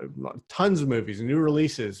can get out tons of movies, new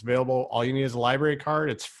releases available. All you need is a library card.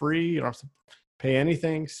 It's free. You don't have to pay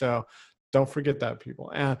anything. So don't forget that,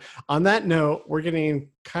 people. And on that note, we're getting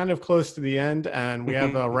kind of close to the end, and we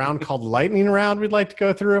have a round called Lightning Round we'd like to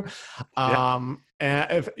go through. And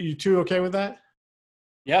if you two okay with that?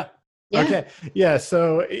 Yeah. Yeah. Okay. Yeah.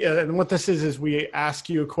 So, and what this is we ask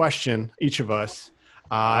you a question, each of us,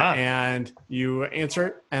 and you answer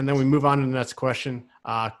it, and then we move on to the next question,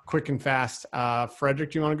 quick and fast.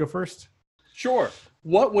 Frederick, do you want to go first? Sure.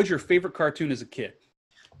 What was your favorite cartoon as a kid?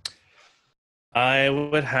 I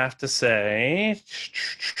would have to say,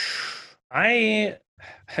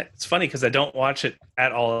 it's funny because I don't watch it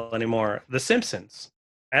at all anymore. The Simpsons.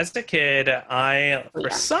 As a kid, for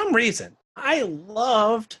some reason, I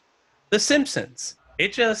loved The Simpsons.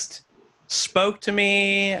 It just spoke to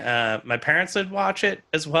me. My parents would watch it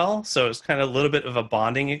as well, so it was kind of a little bit of a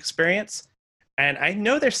bonding experience. And I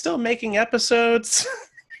know they're still making episodes.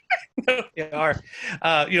 No, they are.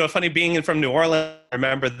 Funny being from New Orleans, I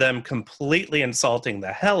remember them completely insulting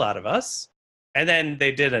the hell out of us. And then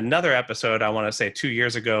they did another episode, I want to say 2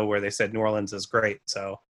 years ago, where they said New Orleans is great.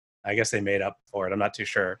 So I guess they made up for it. I'm not too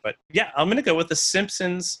sure. But yeah, I'm going to go with The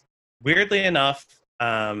Simpsons. Weirdly enough,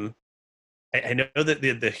 I know that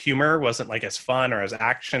the humor wasn't like as fun or as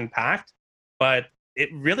action packed, but it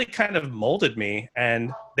really kind of molded me.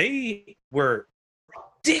 And they were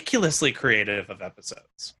ridiculously creative of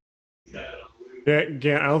episodes. Yeah,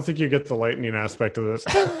 I don't think you get the lightning aspect of this.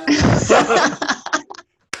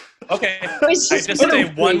 Okay, It's I just just say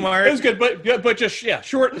beautiful. one It word. was good, but just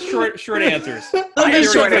short answers. I be hear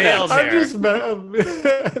short fails I'm here. just,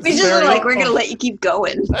 We just were like, we're gonna let you keep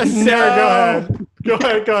going. Sarah, go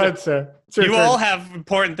ahead. Go ahead, Sarah. It's your You turn. all have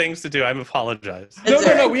important things to do. I apologize.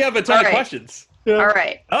 No. We have a ton All of right. questions. Yeah. All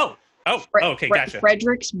right. Oh, okay, gotcha.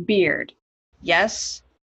 Frederick's beard. Yes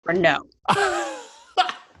or no?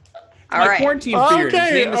 All My right. quarantine beard.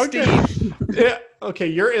 His name is Steve. Yeah. Okay,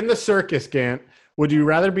 you're in the circus, Gant. Would you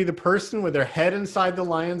rather be the person with their head inside the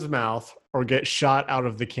lion's mouth or get shot out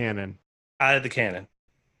of the cannon? Out of the cannon.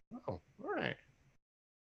 Oh, all right.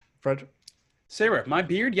 Frederick? Sarah, my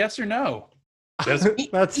beard, yes or no?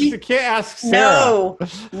 That's you can't ask Sarah.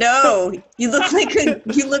 No. You look like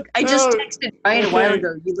I just No. texted Brian a while Okay.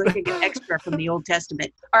 ago. You look like an extra from the Old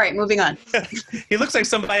Testament. All right, moving on. He looks like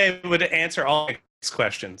somebody would answer all these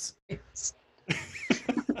questions.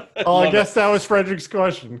 Oh, I Love guess that was Frederick's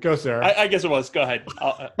question. Go, Sarah. I guess it was. Go ahead.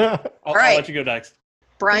 I'll right. let you go next.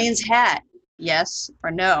 Brian's hat. Yes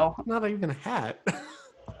or no? Not even a hat.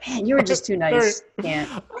 Man, you were just too nice.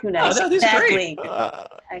 Yeah, too nice. no, these are great.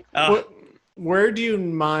 Exactly. Where do you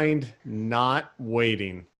mind not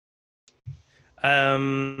waiting?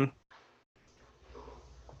 Driving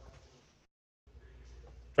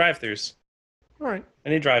Drive-throughs. All right,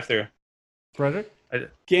 Any drive-through. Frederick.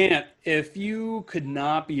 Gant, if you could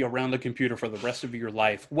not be around the computer for the rest of your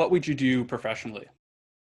life, what would you do professionally?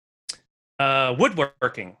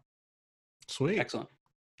 Woodworking. Sweet. Excellent.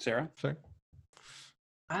 Sarah? Sorry.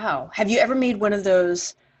 Wow. Have you ever made one of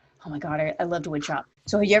those? Oh my God, I love to wood shop.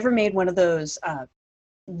 So have you ever made one of those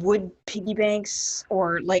wood piggy banks,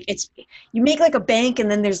 or like you make like a bank and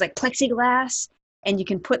then there's like plexiglass and you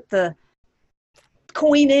can put the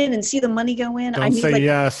coin in and see the money go in? Don't say like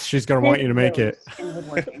yes. She's gonna want you to make it. in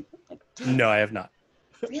woodworking. Like, No, I have not.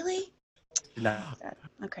 really? No.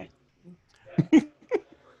 Okay.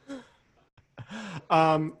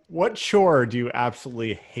 What chore do you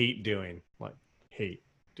absolutely hate doing? Like hate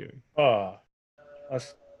doing? Oh.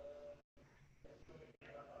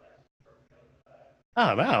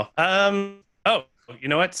 Oh, wow. Oh, you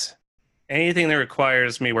know what? Anything that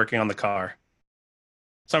requires me working on the car.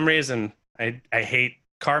 For some reason, I hate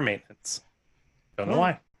car maintenance. Don't know Oh.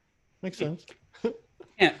 why. Makes sense.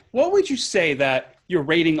 And what would you say that your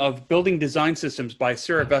rating of Building Design Systems by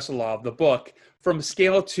Sarah Veselov, the book, from a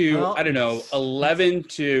scale to, Well, I don't know, 11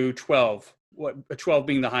 to 12, what 12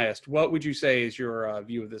 being the highest, what would you say is your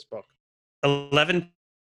view of this book? 11.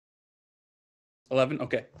 11?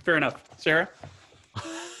 Okay, fair enough. Sarah?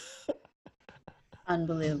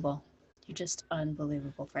 Unbelievable. You're just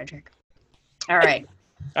unbelievable, Frederick. All right.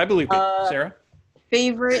 I believe you. Sarah?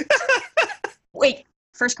 Favorite. Wait.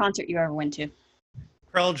 First concert you ever went to?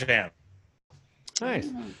 Pearl Jam. Nice.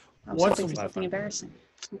 I was What's- hoping for something embarrassing.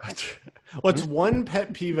 Okay. What's one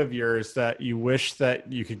pet peeve of yours that you wish that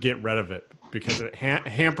you could get rid of it because it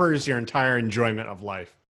hampers your entire enjoyment of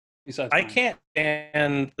life? Besides I mine. can't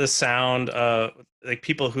stand the sound of like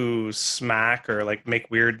people who smack or like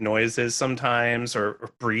make weird noises sometimes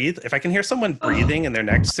or breathe. If I can hear someone breathing and they're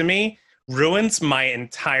next to me, ruins my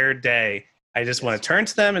entire day. I just want to turn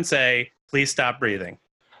to them and say, please stop breathing.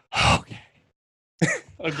 Okay.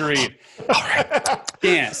 Agreed.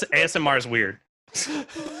 Gant, ASMR is weird.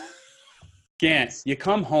 Gant, you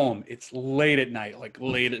come home, it's late at night, like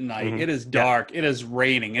late at night. Mhm. It is dark, it is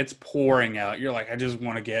raining, it's pouring out. You're like, I just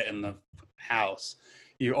want to get in the house.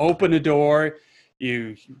 You open the door,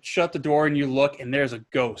 you shut the door and you look and there's a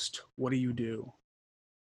ghost. What do you do?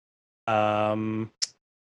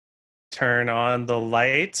 Turn on the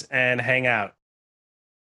light and hang out.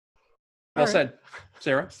 Well All right. said.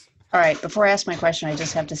 Sarah? All right. Before I ask my question, I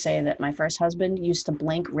just have to say that my first husband used to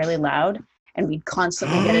blink really loud, and we'd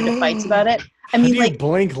constantly get into fights about it. I How mean, do you like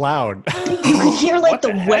blink loud? you could hear like What the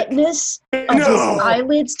the heck? wetness of his No.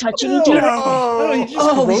 eyelids touching each other. Oh, you just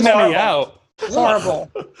Oh, grossed horrible. me out.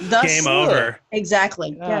 Horrible. Thus, Game over.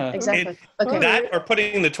 Exactly. Yeah. Uh, Exactly. Okay. That or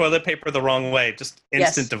putting the toilet paper the wrong way, just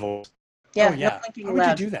instant Yes. divorce. Yeah. Oh, yeah. No blinking How would you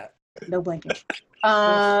allowed. do that? No blinking. It's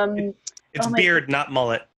Oh my- beard, not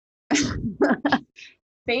mullet.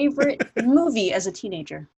 Favorite movie as a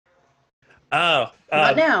teenager? Oh,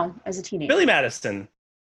 Not now, as a teenager. Billy Madison.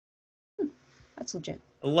 That's legit.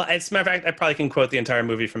 As a matter of fact, I probably can quote the entire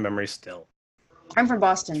movie from memory still. I'm from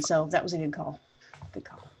Boston, so that was a good call. Good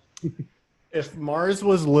call. If Mars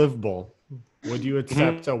was livable, would you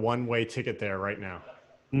accept a one-way ticket there right now?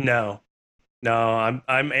 No,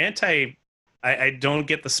 I'm anti. I don't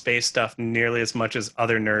get the space stuff nearly as much as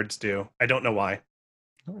other nerds do. I don't know why.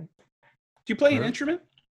 Do you play an Alright. instrument?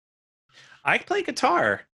 I play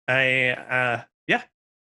guitar. Yeah,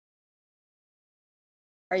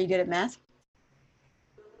 Are you good at math?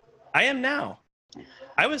 I am now.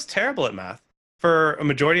 I was terrible at math for a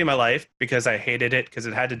majority of my life because I hated it because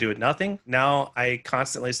it had to do with nothing. Now I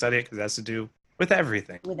constantly study it because it has to do with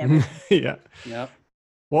everything. With everything. Yeah. Yep.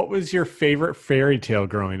 What was your favorite fairy tale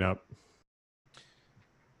growing up?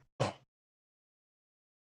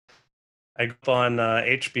 I grew up on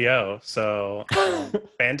HBO, so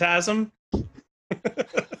Phantasm.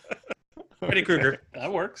 Freddy Krueger.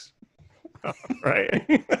 That works.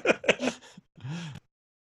 Right.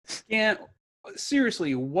 Gant,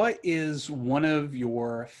 seriously, what is one of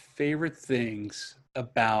your favorite things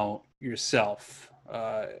about yourself?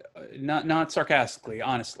 Not sarcastically,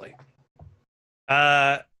 honestly.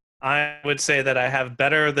 I would say that I have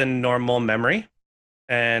better than normal memory,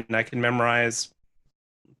 and I can memorize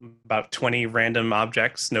about 20 random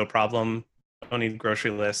objects, no problem. Don't need grocery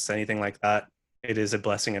lists, anything like that. It is a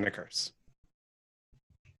blessing and a curse.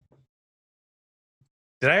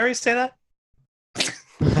 Did I already say that?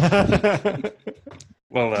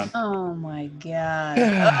 Well done. Oh my god.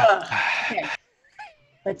 Ugh. Okay.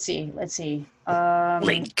 Let's see.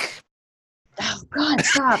 Link. Oh God,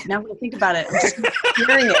 stop! Now I'm gonna think about it. I'm just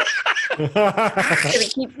hearing it. I'm gonna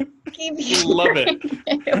keep Love it.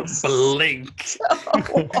 It was Blink. so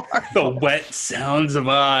hard. The wet sounds of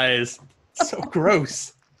eyes. So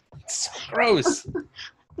gross. So gross.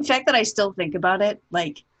 The fact that I still think about it,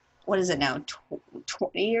 like, what is it now?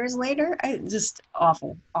 20 years later? Just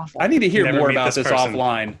awful. I need to hear Never more meet about this this person.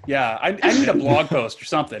 offline. Yeah, I need a blog post or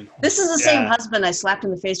something. This is the same Yeah. husband I slapped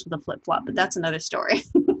in the face with a flip flop, but that's another story.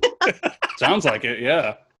 Sounds like it,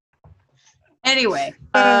 yeah. Anyway,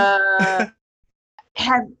 all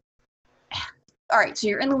right. So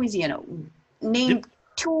you're in Louisiana. Name Yep.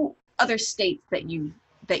 2 other states that you've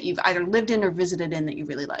either lived in or visited in that you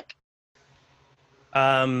really like.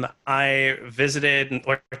 I visited,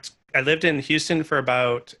 or I lived in Houston for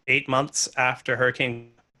about 8 months after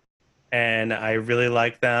Hurricane, and I really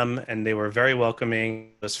liked them, and they were very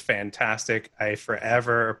welcoming. It was fantastic. I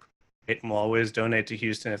forever appreciate and will always donate to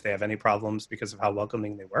Houston if they have any problems because of how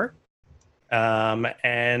welcoming they were.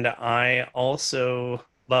 And I also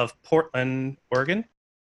love Portland, Oregon.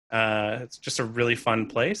 It's just a really fun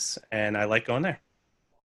place, and I like going there.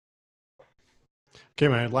 Okay,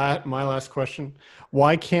 my last question.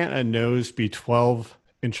 Why can't a nose be 12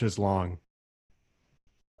 inches long?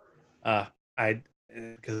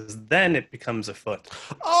 Because then it becomes a foot.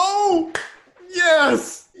 Oh,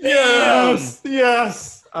 yes, yes,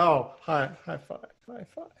 yes. Oh, high five.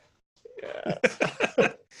 Yes.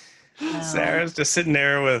 Sarah's just sitting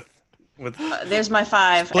there with There's my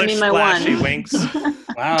 5. I mean my splashy 1. winks.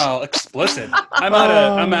 Wow, explicit. I'm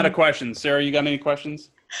out of questions. Sarah, you got any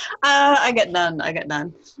questions? I got none.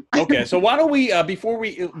 Okay, so why don't we, before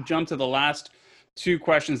we jump to the last 2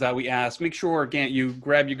 questions that we asked, make sure, Gant, you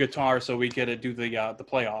grab your guitar so we get to do the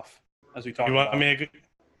playoff as we talked You about. want me to?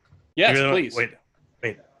 Yes, you really- please. Wait.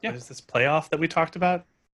 Yeah. What is this playoff that we talked about?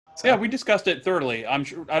 Yeah, we discussed it thoroughly. I'm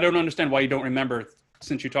sure. I don't understand why you don't remember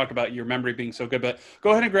since you talked about your memory being so good. But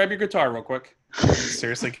go ahead and grab your guitar real quick.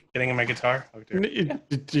 Seriously, getting in my guitar. Oh, dear.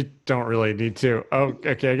 You don't really need to. Oh,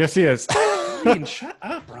 okay. I guess he is. Ryan, shut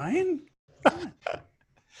up, Ryan.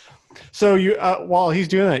 So you, while he's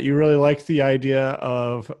doing that, you really like the idea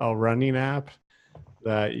of a running app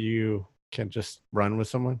that you can just run with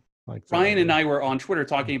someone. Like Ryan and I were on Twitter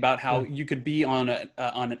talking about how you could be on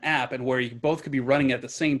an app and where you both could be running at the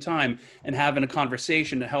same time and having a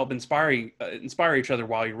conversation to help inspire each other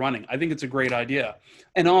while you're running. I think it's a great idea,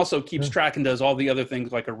 and also keeps track and does all the other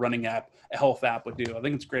things like a running app, a health app would do. I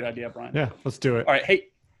think it's a great idea, Brian. Yeah, let's do it. All right, hey,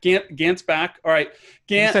 Gant's back. All right,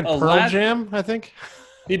 He Gant. said Pearl Jam, I think.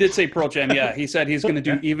 He did say Pearl Jam. Yeah, he said he's going to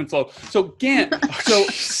do even flow. So Gant. So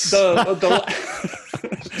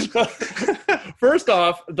first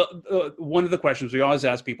off, one of the questions we always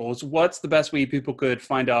ask people is, what's the best way people could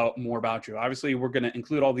find out more about you? Obviously, we're going to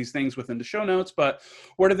include all these things within the show notes, but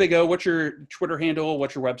where do they go? What's your Twitter handle?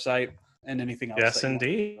 What's your website? And anything else? Yes, that you want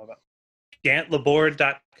indeed. to know about?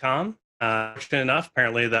 GantLaborde.com. Fortunate enough,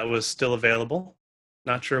 apparently that was still available.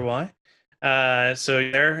 Not sure why. So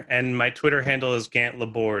there, and my Twitter handle is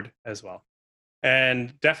GantLaborde as well.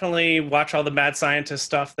 And definitely watch all the Mad Scientist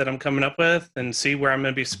stuff that I'm coming up with and see where I'm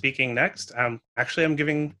going to be speaking next. I'm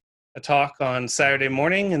giving a talk on Saturday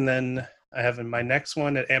morning, and then I have my next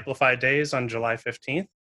one at Amplify Days on July 15th.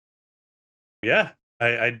 Yeah,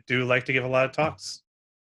 I do like to give a lot of talks.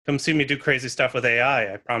 Come see me do crazy stuff with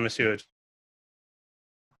AI. I promise you it.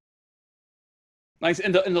 Nice.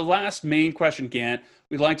 And the last main question, Gant,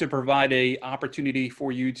 we'd like to provide a opportunity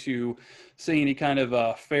for you to say any kind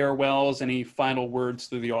of farewells, any final words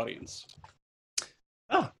to the audience.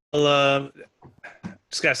 Oh, well,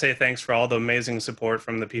 just gotta say thanks for all the amazing support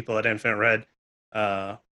from the people at Infinite Red,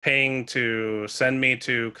 paying to send me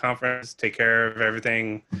to conference, take care of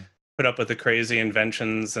everything, put up with the crazy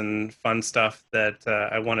inventions and fun stuff that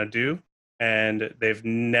I want to do, and they've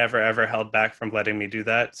never ever held back from letting me do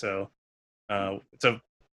that. So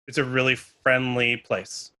it's a really friendly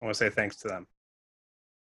place. I want to say thanks to them.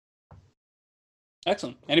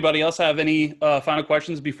 Excellent. Anybody else have any final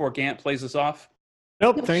questions before Gant plays us off?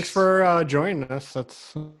 Nope. Thanks for joining us.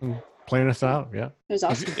 That's playing us out. Yeah. It was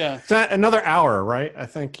awesome. Yeah. It's another hour, right? I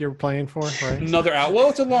think you're playing for, right? Another hour. Well,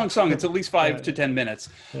 it's a long song. It's at least 5 to 10 minutes.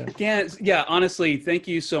 Yeah. Gant, yeah, honestly, thank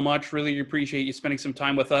you so much. Really appreciate you spending some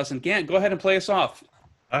time with us. And Gant, go ahead and play us off.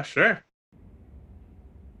 Sure.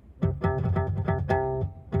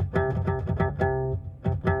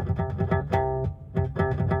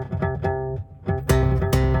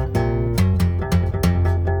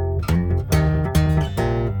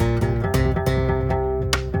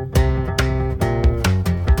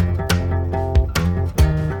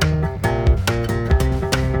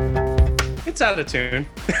 It's out of tune.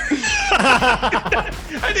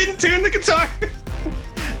 I didn't tune the guitar.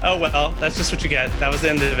 Oh well, that's just what you get. That was the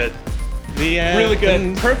end of it. Really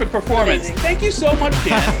good. Perfect performance. Amazing. Thank you so much,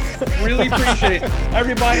 Dan. Really appreciate it.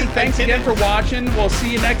 Everybody, thanks again for watching. We'll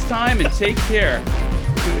see you next time and take care.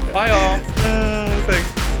 Bye, all.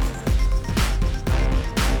 Thanks.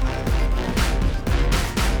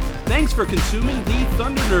 Thanks for consuming the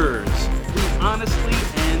Thunder Nerds. We honestly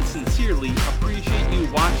and sincerely appreciate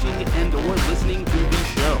you watching and or listening to the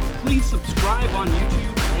show. Please subscribe on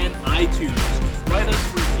YouTube and iTunes. Write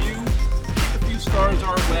us a review, kick a few stars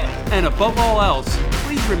our way. And above all else,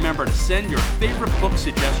 please remember to send your favorite book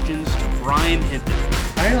suggestions to Brian Hinton.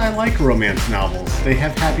 I like romance novels. They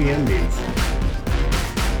have happy endings.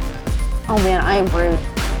 Oh man, I am rude.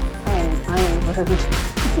 I am rude.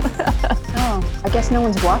 Oh, I guess no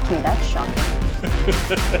one's blocked me. That's shocking.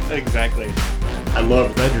 Exactly. I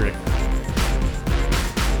love Frederick.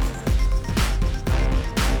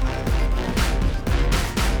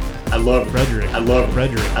 I love Frederick. I love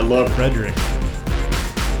Frederick. I love Frederick.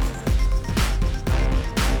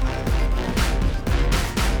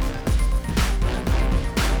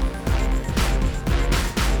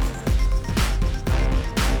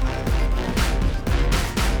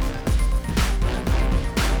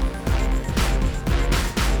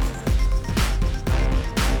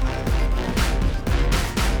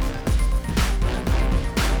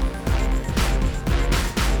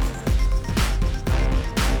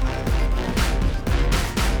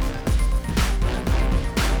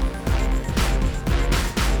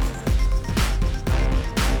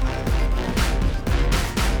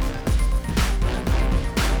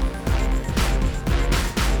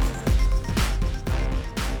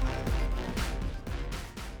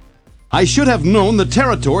 I should have known the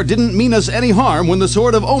Territor didn't mean us any harm when the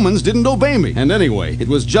Sword of Omens didn't obey me. And anyway, it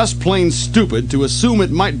was just plain stupid to assume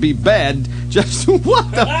it might be bad. Just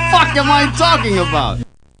what the fuck am I talking about?